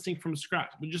a listing from scratch.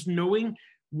 But just knowing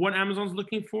what Amazon's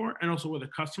looking for and also what the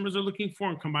customers are looking for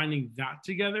and combining that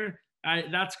together,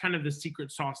 that's kind of the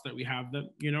secret sauce that we have, that,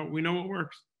 we know what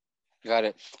works. Got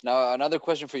it. Now, another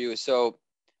question for you. So,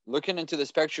 looking into the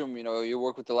spectrum, you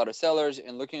work with a lot of sellers,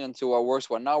 and looking into what works,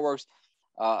 what not works.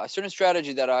 A certain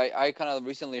strategy that I kind of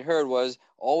recently heard was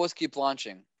always keep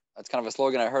launching. That's kind of a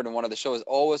slogan I heard in one of the shows.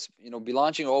 Always, be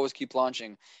launching, always keep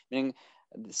launching. Meaning,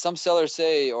 some sellers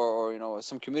say, or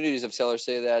some communities of sellers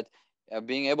say that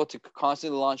being able to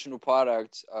constantly launch new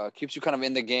products keeps you kind of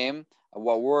in the game of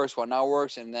what works, what not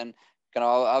works, and then kind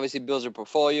of obviously builds your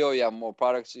portfolio. You have more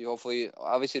products. You hopefully,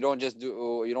 obviously,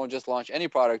 you don't just launch any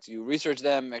product. You research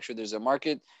them, make sure there's a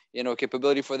market,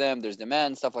 capability for them. There's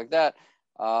demand, stuff like that.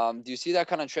 Do you see that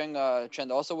kind of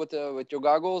trend also with your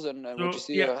goggles and what you So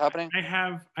see yeah, happening? I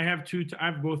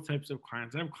have both types of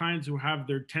clients. I have clients who have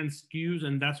their 10 SKUs,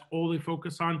 and that's all they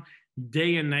focus on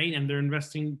day and night, and they're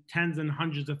investing tens and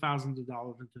hundreds of thousands of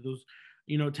dollars into those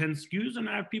 10 SKUs. And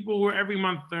I have people who every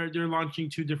month they're launching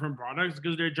 2 different products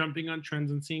because they're jumping on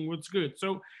trends and seeing what's good.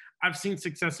 So I've seen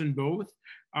success in both.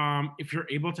 If you're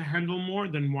able to handle more,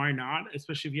 then why not?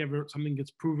 Especially if you have something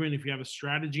that's proven, if you have a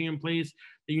strategy in place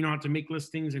that you know how to make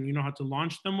listings and you know how to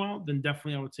launch them well, then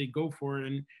definitely I would say go for it.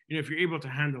 And if you're able to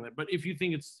handle it, but if you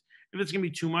think if it's gonna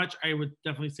be too much, I would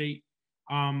definitely say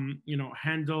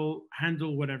handle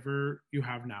whatever you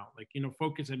have now. Like,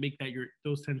 focus and make that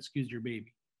those 10 SKUs your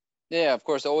baby. Yeah, of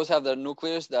course, always have the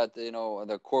nucleus, that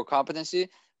the core competency.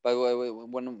 But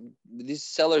when these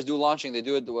sellers do launching, they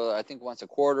do it, well, I think once a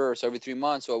quarter or so every 3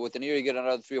 months. So within a year, you get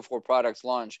another 3 or 4 products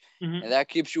launched, and that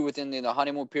keeps you within the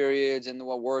honeymoon periods and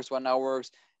what works, what not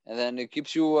works, and then it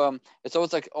keeps you. It's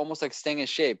almost like staying in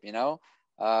shape,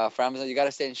 For Amazon, you got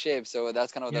to stay in shape. So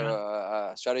that's kind of the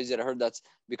Yeah. strategies that I heard that's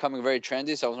becoming very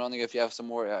trendy. So I was wondering if you have some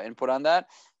more input on that.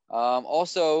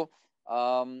 Also,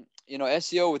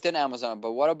 SEO within Amazon.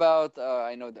 But what about,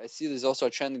 I know I see there's also a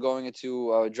trend going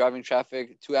into driving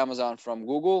traffic to Amazon from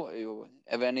Google. You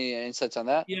have any insights on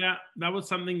that? Yeah, that was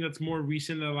something that's more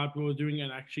recent that a lot of people are doing,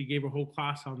 and actually gave a whole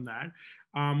class on that,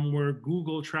 where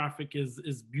Google traffic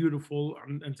is beautiful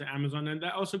into Amazon, and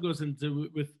that also goes into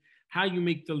with how you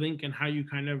make the link and how you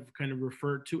kind of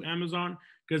refer to Amazon,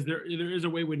 because there is a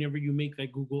way whenever you make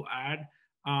that Google ad,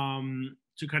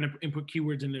 to kind of input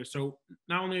keywords in there. So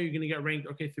not only are you going to get ranked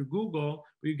through Google,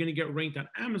 but you're going to get ranked on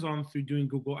Amazon through doing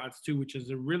Google ads too, which is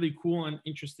a really cool and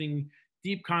interesting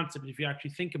deep concept if you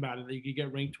actually think about it, that you could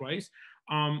get ranked twice.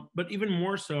 But even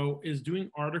more so is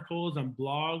doing articles and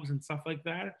blogs and stuff like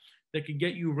that that could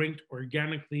get you ranked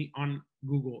organically on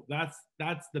Google. That's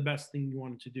the best thing you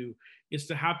want to do, is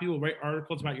to have people write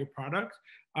articles about your product,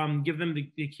 give them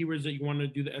the keywords that you want to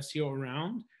do the SEO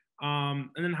around, and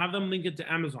then have them link it to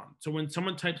Amazon. So when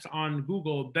someone types on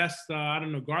Google best, I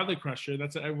don't know, garlic crusher,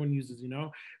 that's what everyone uses,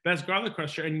 best garlic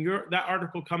crusher, and that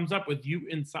article comes up with you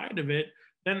inside of it,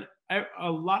 then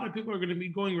a lot of people are going to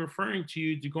be referring to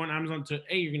you to go on Amazon to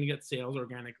A, you're going to get sales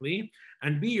organically,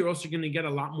 and B, you're also going to get a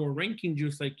lot more ranking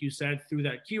juice, like you said, through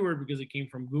that keyword because it came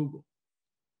from Google.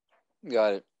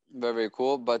 Got it. Very, very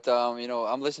cool. But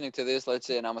I'm listening to this, let's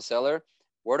say, and I'm a seller.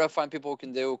 Where do I find people who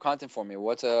can do content for me?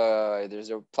 There's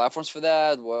there platforms for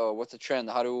that? Well, what's the trend?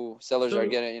 How do sellers are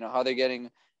So getting, how they're getting,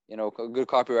 good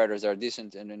copywriters that are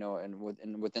decent and,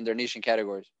 within their niche and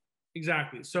categories?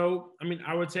 exactly. So, I mean,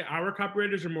 I would say our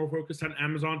copywriters are more focused on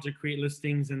Amazon to create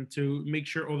listings and to make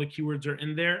sure all the keywords are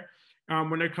in there.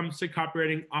 When it comes to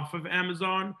copywriting off of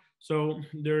Amazon, so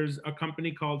there's a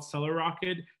company called Seller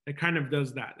Rocket that kind of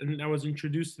does that. And I was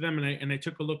introduced to them, and I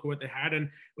took a look at what they had, and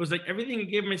it was like everything I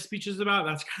gave my speeches about,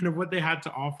 that's kind of what they had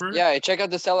to offer. Yeah, check out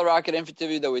the Seller Rocket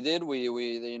interview that we did. They're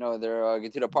a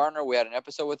Getida partner. We had an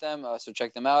episode with them, so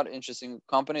check them out. Interesting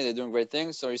company. They're doing great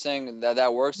things. So you're saying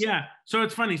that works? Yeah. So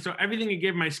it's funny. So everything I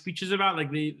gave my speeches about,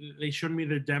 like they showed me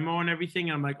their demo and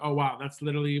everything. And I'm like, oh wow, that's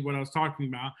literally what I was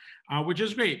talking about, which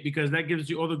is great because that gives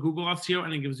you all the Google SEO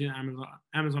and it gives you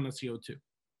Amazon SEO too.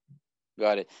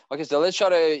 Got it. Okay, so let's try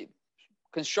to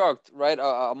construct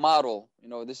a model.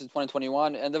 This is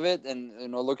 2021 end of it,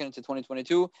 and looking into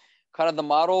 2022, kind of the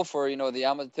model for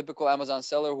the typical Amazon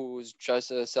seller who tries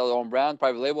to sell their own brand,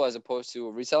 private label, as opposed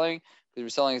to reselling, because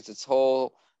reselling is its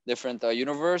whole different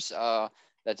universe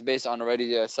that's based on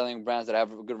already selling brands that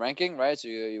have a good ranking, right? So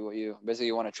you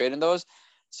basically want to trade in those.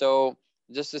 So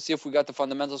just to see if we got the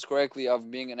fundamentals correctly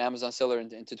of being an Amazon seller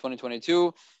into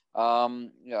 2022.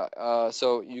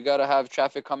 So you got to have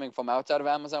traffic coming from outside of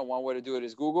Amazon. One way to do it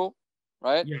is Google,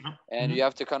 right? Yeah. And Mhm. you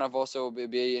have to kind of also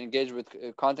be engaged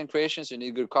with content creation. So you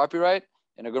need good copyright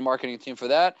and a good marketing team for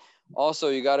that. Also,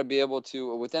 you got to be able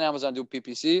to, within Amazon, do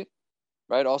PPC,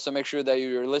 right? Also make sure that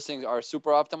your listings are super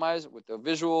optimized with the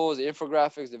visuals, the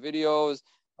infographics, the videos,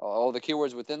 all the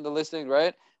keywords within the listing,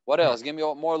 right? What Right. else? Give me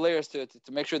more layers to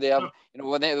make sure they have, So,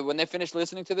 when they finish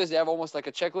listening to this, they have almost like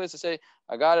a checklist to say,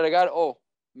 I got it. Oh,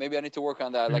 maybe I need to work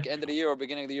on that, like end of the year or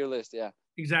beginning of the year list. Yeah.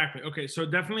 exactly. Okay. So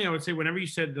definitely, I would say whenever you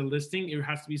said the listing, it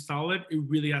has to be solid. It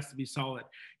really has to be solid.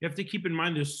 You have to keep in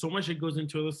mind there's so much that goes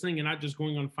into a listing, and not just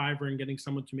going on Fiverr and getting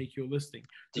someone to make you a listing.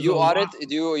 Do There's a you lot.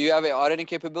 audit? You have auditing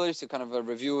capabilities to kind of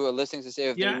review listings to say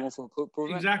if there's Yeah. room for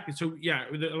improvement? Exactly. So yeah,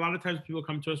 a lot of times people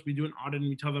come to us, we do an audit, and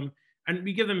we tell them, and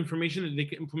we give them information that they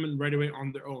can implement right away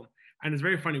on their own. And it's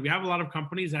very funny. We have a lot of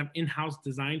companies that have in-house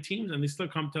design teams, and they still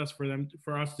come to us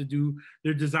for us to do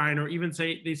their design, or even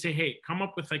they say, hey, come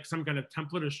up with like some kind of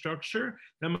template or structure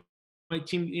that my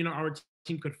team, our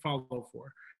team could follow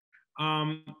for.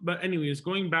 But anyways,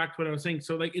 going back to what I was saying,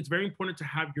 so like it's very important to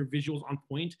have your visuals on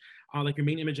point, like your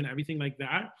main image and everything like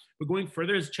that. But going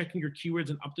further is checking your keywords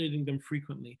and updating them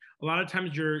frequently. A lot of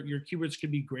times your keywords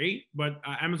could be great, but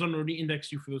Amazon already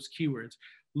indexed you for those keywords.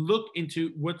 look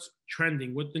into what's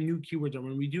trending, what the new keywords are.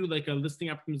 When we do like a listing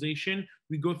optimization,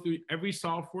 we go through every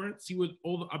software, see what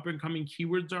all the up and coming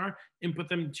keywords are, input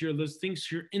them into your listings,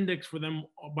 so your index for them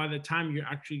by the time you're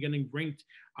actually getting ranked.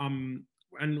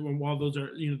 And while those are,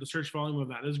 the search volume of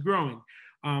that is growing.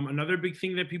 Another big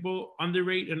thing that people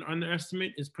underrate and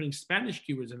underestimate is putting Spanish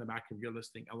keywords in the back of your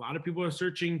listing. A lot of people are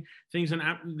searching things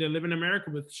they live in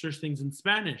America, but search things in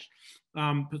Spanish.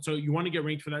 So you want to get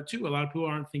ranked for that too. A lot of people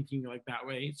aren't thinking like that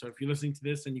way. So if you're listening to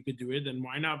this and you could do it, then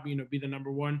why not, be the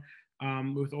number one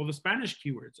with all the Spanish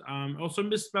keywords. Also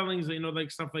misspellings,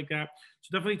 like stuff like that.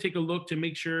 So definitely take a look to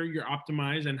make sure you're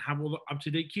optimized and have all the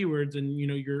up-to-date keywords, and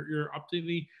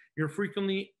you're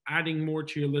frequently adding more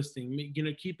to your listing,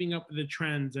 keeping up with the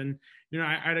trends. And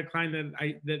I had a client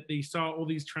that they saw all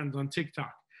these trends on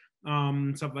TikTok,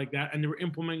 stuff like that, and they were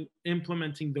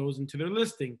implementing those into their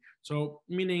listing. So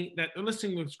meaning that the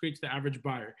listing looks great to the average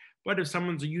buyer, but if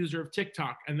someone's a user of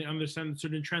TikTok and they understand a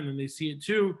certain trend and they see it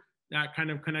too, that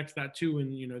kind of connects that too,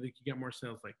 and they can get more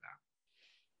sales like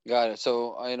that. Got it.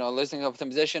 So listing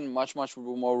optimization, much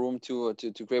more room to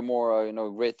create more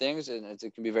great things, and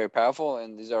it can be very powerful.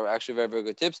 And these are actually very, very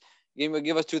good tips.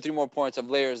 Give us 2-3 more points of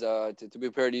layers to be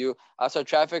prepared to you. Outside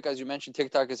traffic, as you mentioned,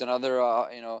 TikTok is another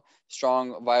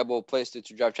strong, viable place to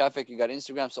drive traffic. You got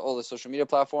Instagram, so all the social media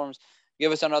platforms.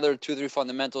 Give us another 2-3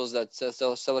 fundamentals that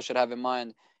sellers should have in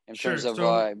mind in terms of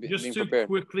being prepared.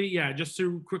 Just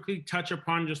to quickly touch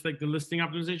upon just like the listing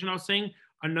optimization I was saying,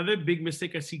 another big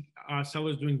mistake I see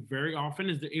sellers doing very often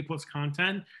is the A+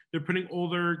 content. They're putting all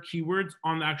their keywords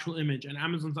on the actual image, and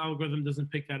Amazon's algorithm doesn't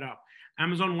pick that up.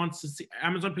 Amazon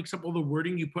picks up all the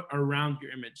wording you put around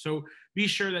your image. So be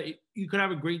sure that you could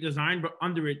have a great design, but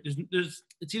under it,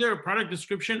 it's either a product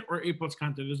description or A+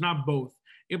 content. There's not both.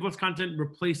 A+ content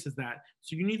replaces that.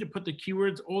 So you need to put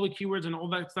all the keywords and all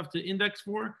that stuff to index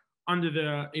for under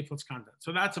the A+ content.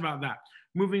 So that's about that.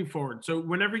 Moving forward. So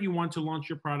whenever you want to launch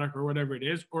your product or whatever it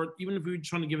is, or even if you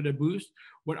just want to give it a boost,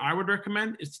 what I would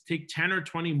recommend is to take 10 or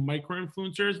 20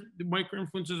 micro-influencers. The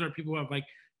micro-influencers are people who have like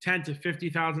 10 to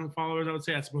 50,000 followers, I would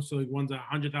say, as opposed to like ones at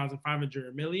 100,000, 500, or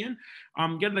a million.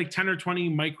 Get like 10 or 20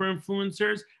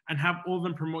 micro-influencers and have all of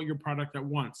them promote your product at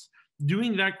once.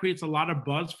 Doing that creates a lot of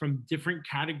buzz from different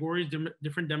categories,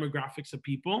 different demographics of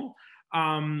people,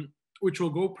 which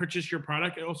will go purchase your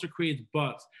product. It also creates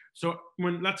buzz. So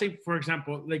let's say, for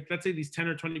example, let's say these 10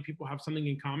 or 20 people have something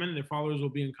in common, their followers will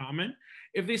be in common.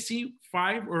 If they see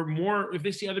 5 or more, if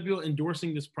they see other people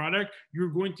endorsing this product, you're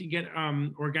going to get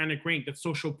organic rank. That's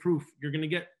social proof. You're going to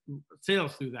get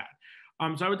sales through that.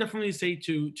 So I would definitely say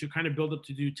to kind of build up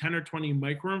to do 10 or 20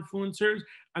 micro influencers,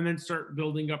 and then start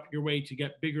building up your way to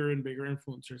get bigger and bigger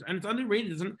influencers. And it's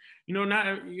underrated, it doesn't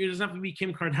have to be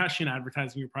Kim Kardashian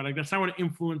advertising your product. That's not what an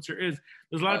influencer is.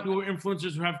 There's a lot of people,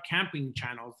 influencers, who have camping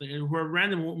channels, who are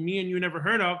random, me and you never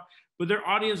heard of, but their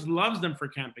audience loves them for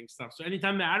camping stuff. So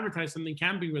anytime they advertise something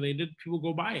camping related, people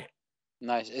go buy it.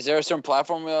 Nice. Is there a certain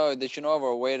platform that you know of, or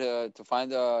a way to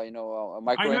find micro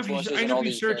influencers? I know if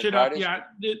you search it up. Yeah,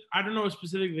 I don't know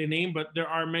specifically the name, but there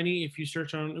are many. If you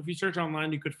search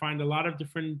online, you could find a lot of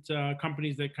different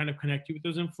companies that kind of connect you with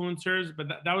those influencers. But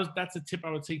that's a tip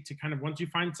I would say, to kind of, once you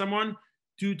find someone,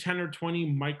 do 10 or 20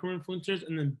 micro influencers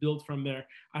and then build from there,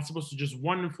 as opposed to just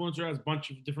one influencer has a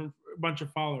bunch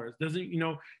of followers. Doesn't,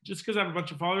 just because I have a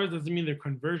bunch of followers doesn't mean their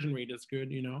conversion rate is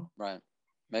good. Right.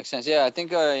 Makes sense. Yeah, I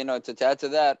think, to add to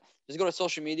that, just go to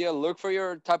social media, look for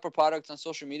your type of products on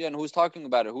social media and who's talking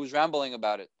about it, who's rambling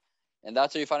about it. And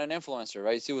that's how you find an influencer,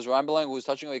 right? You see who's rambling, who's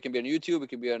touching it. It can be on YouTube, it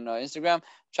can be on Instagram.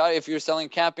 If you're selling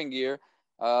camping gear,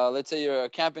 let's say you're a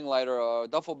camping light or a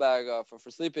duffel bag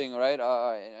for sleeping, right?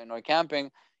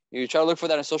 Camping, you try to look for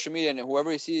that on social media, and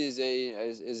whoever you see is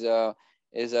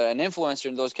an influencer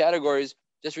in those categories,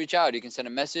 just reach out. You can send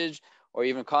a message, or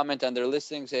even comment on their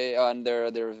listings, say on their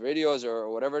videos or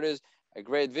whatever it is. A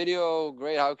great video,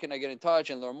 great. How can I get in touch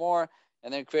and learn more?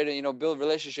 And then create build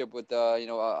relationship with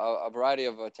a variety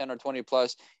of 10 or 20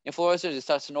 plus influencers. It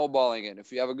starts snowballing it.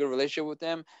 If you have a good relationship with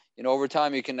them, over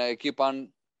time you can keep on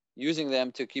using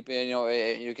them to keep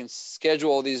you can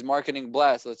schedule all these marketing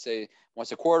blasts. Let's say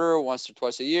once a quarter, once or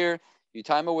twice a year. You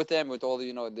time it with them, with all the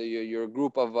your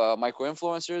group of micro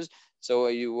influencers. So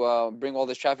you bring all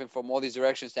this traffic from all these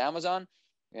directions to Amazon,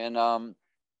 and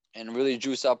really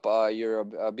juice up your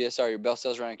BSR, your best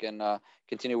sales rank, and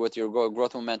continue with your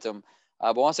growth momentum.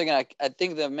 But once again, I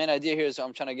think the main idea here is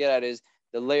I'm trying to get at is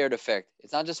the layered effect.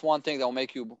 It's not just one thing that will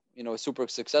make you super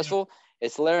successful.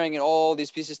 It's layering in all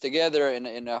these pieces together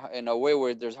in a way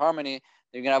where there's harmony.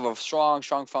 You're gonna have a strong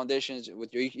foundations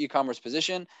with your e-commerce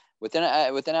position within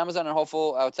Amazon, and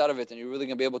hopefully outside of it, and you're really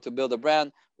gonna be able to build a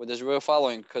brand where there's a real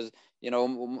following. Because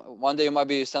one day you might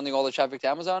be sending all the traffic to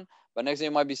Amazon, but next day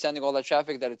you might be sending all that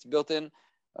traffic that it's built in,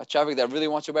 traffic that really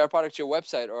wants to buy a product to your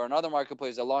website or another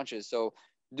marketplace that launches. So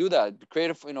do that.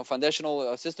 Create a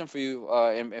foundational system for you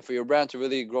and for your brand to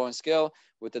really grow and scale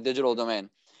with the digital domain.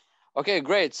 Okay,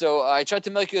 great. So I tried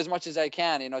to milk you as much as I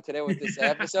can, today with this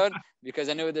episode, because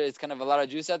I knew there's kind of a lot of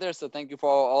juice out there. So thank you for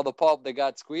all the pulp that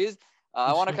got squeezed.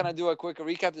 I want to kind of do a quick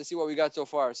recap to see what we got so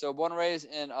far. So born and raised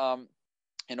in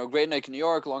Great Neck, New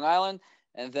York, Long Island.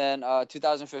 And then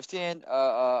 2015,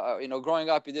 growing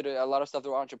up, you did a lot of stuff that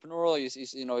were entrepreneurial.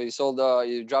 You sold,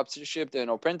 you dropped shipped,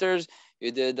 printers.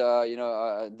 You did,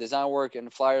 design work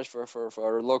and flyers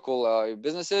for local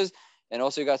businesses. And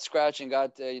also you got scratch and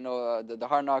got, the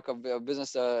hard knock of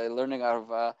business, learning out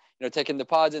of, taking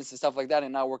deposits and stuff like that,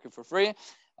 and now working for free.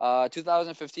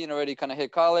 2015 already kind of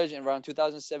hit college, and around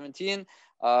 2017,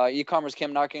 e-commerce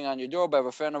came knocking on your door by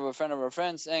a friend of a friend of a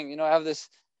friend saying, I have this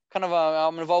kind of,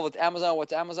 I'm involved with Amazon.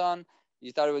 What's Amazon?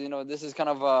 You thought it was, this is kind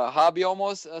of a hobby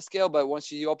almost scale, but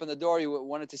once you open the door, you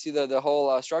wanted to see the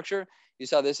whole structure. You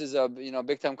saw this is a,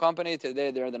 big time company.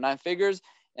 Today they're in the 9 figures.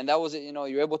 And that was it,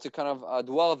 you're able to kind of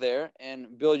dwell there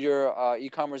and build your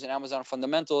e-commerce and Amazon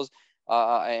fundamentals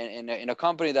in a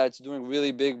company that's doing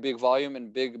really big volume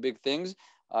and big things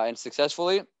and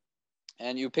successfully.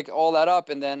 And you pick all that up,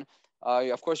 and then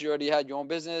of course you already had your own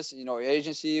business, your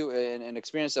agency and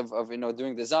experience of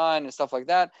doing design and stuff like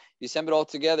that. You send it all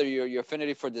together, your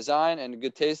affinity for design and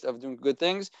good taste of doing good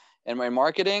things and my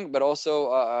marketing, but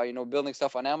also building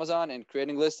stuff on Amazon and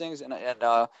creating listings and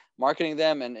marketing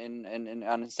them and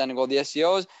understanding all the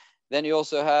SEOs. Then you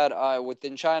also had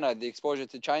within China the exposure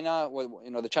to China,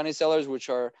 the Chinese sellers, which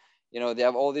are they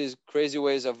have all these crazy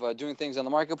ways of doing things on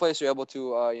the marketplace. You're able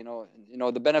to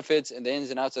the benefits and the ins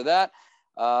and outs of that.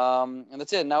 And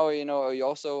that's it. Now you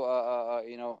also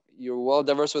you're well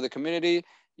diverse with the community.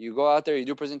 You go out there, you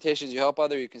do presentations, you help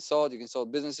others, you consult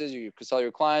businesses, you consult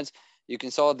your clients. You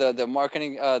can solve the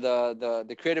marketing,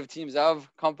 the creative teams of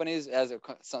companies as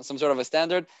some sort of a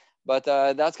standard. But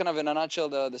that's kind of in a nutshell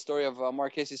the story of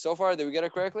Mark Casey so far. Did we get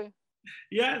it correctly?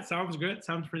 Yeah, it sounds good.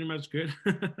 Sounds pretty much good.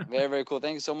 Very cool.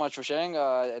 Thank you so much for sharing.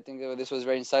 I think this was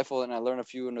very insightful, and I learned a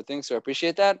few new things, so I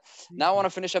appreciate that. Now I want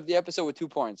to finish up the episode with 2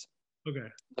 points. Okay.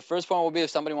 The first point will be if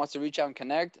somebody wants to reach out and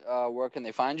connect, where can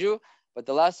they find you? But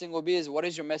the last thing will be is what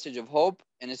is your message of hope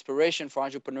and inspiration for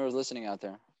entrepreneurs listening out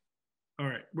there? All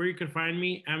right, where you can find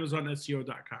me,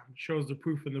 AmazonSEO.com. Shows the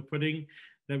proof in the pudding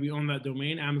that we own that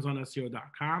domain,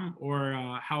 AmazonSEO.com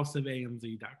or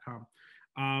HouseofAMZ.com.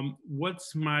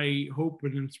 What's my hope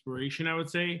and inspiration, I would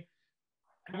say?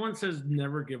 Everyone says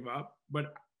never give up,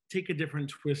 but take a different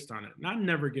twist on it. Not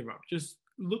never give up. Just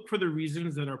look for the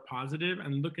reasons that are positive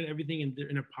and look at everything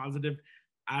in a positive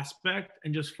aspect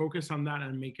and just focus on that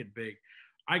and make it big.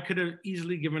 I could have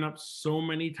easily given up so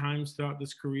many times throughout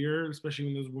this career, especially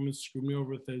when those women screwed me over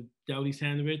with a deli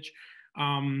sandwich,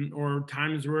 or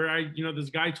times where this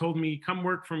guy told me, come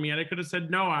work for me. And I could have said,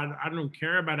 no, I don't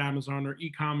care about Amazon or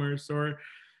e-commerce, or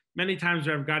many times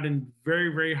where I've gotten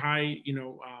very, very high,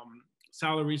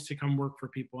 salaries to come work for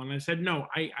people. And I said, no,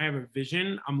 I have a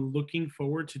vision. I'm looking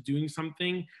forward to doing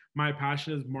something. My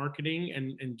passion is marketing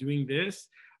and doing this.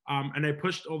 And I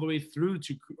pushed all the way through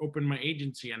to open my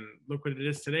agency, and look what it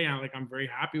is today. I'm very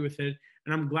happy with it.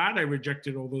 And I'm glad I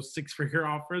rejected all those 6-figure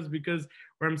offers, because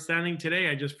where I'm standing today,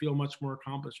 I just feel much more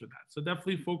accomplished with that. So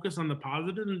definitely focus on the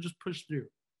positive and just push through.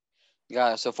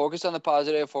 Yeah. So focus on the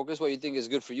positive, focus what you think is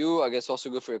good for you. I guess also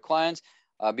good for your clients.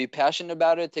 Be passionate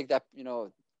about it. Take that,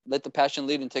 let the passion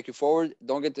lead and take you forward.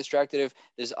 Don't get distracted if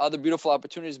there's other beautiful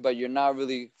opportunities, but you're not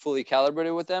really fully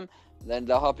calibrated with them. Then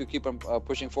they'll help you keep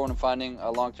pushing forward and finding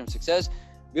long-term success.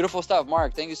 Beautiful stuff,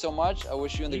 Mark. Thank you so much. I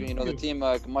wish you and the team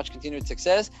much continued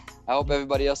success. I hope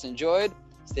everybody else enjoyed.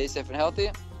 Stay safe and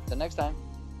healthy. Until next time.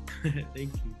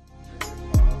 Thank you.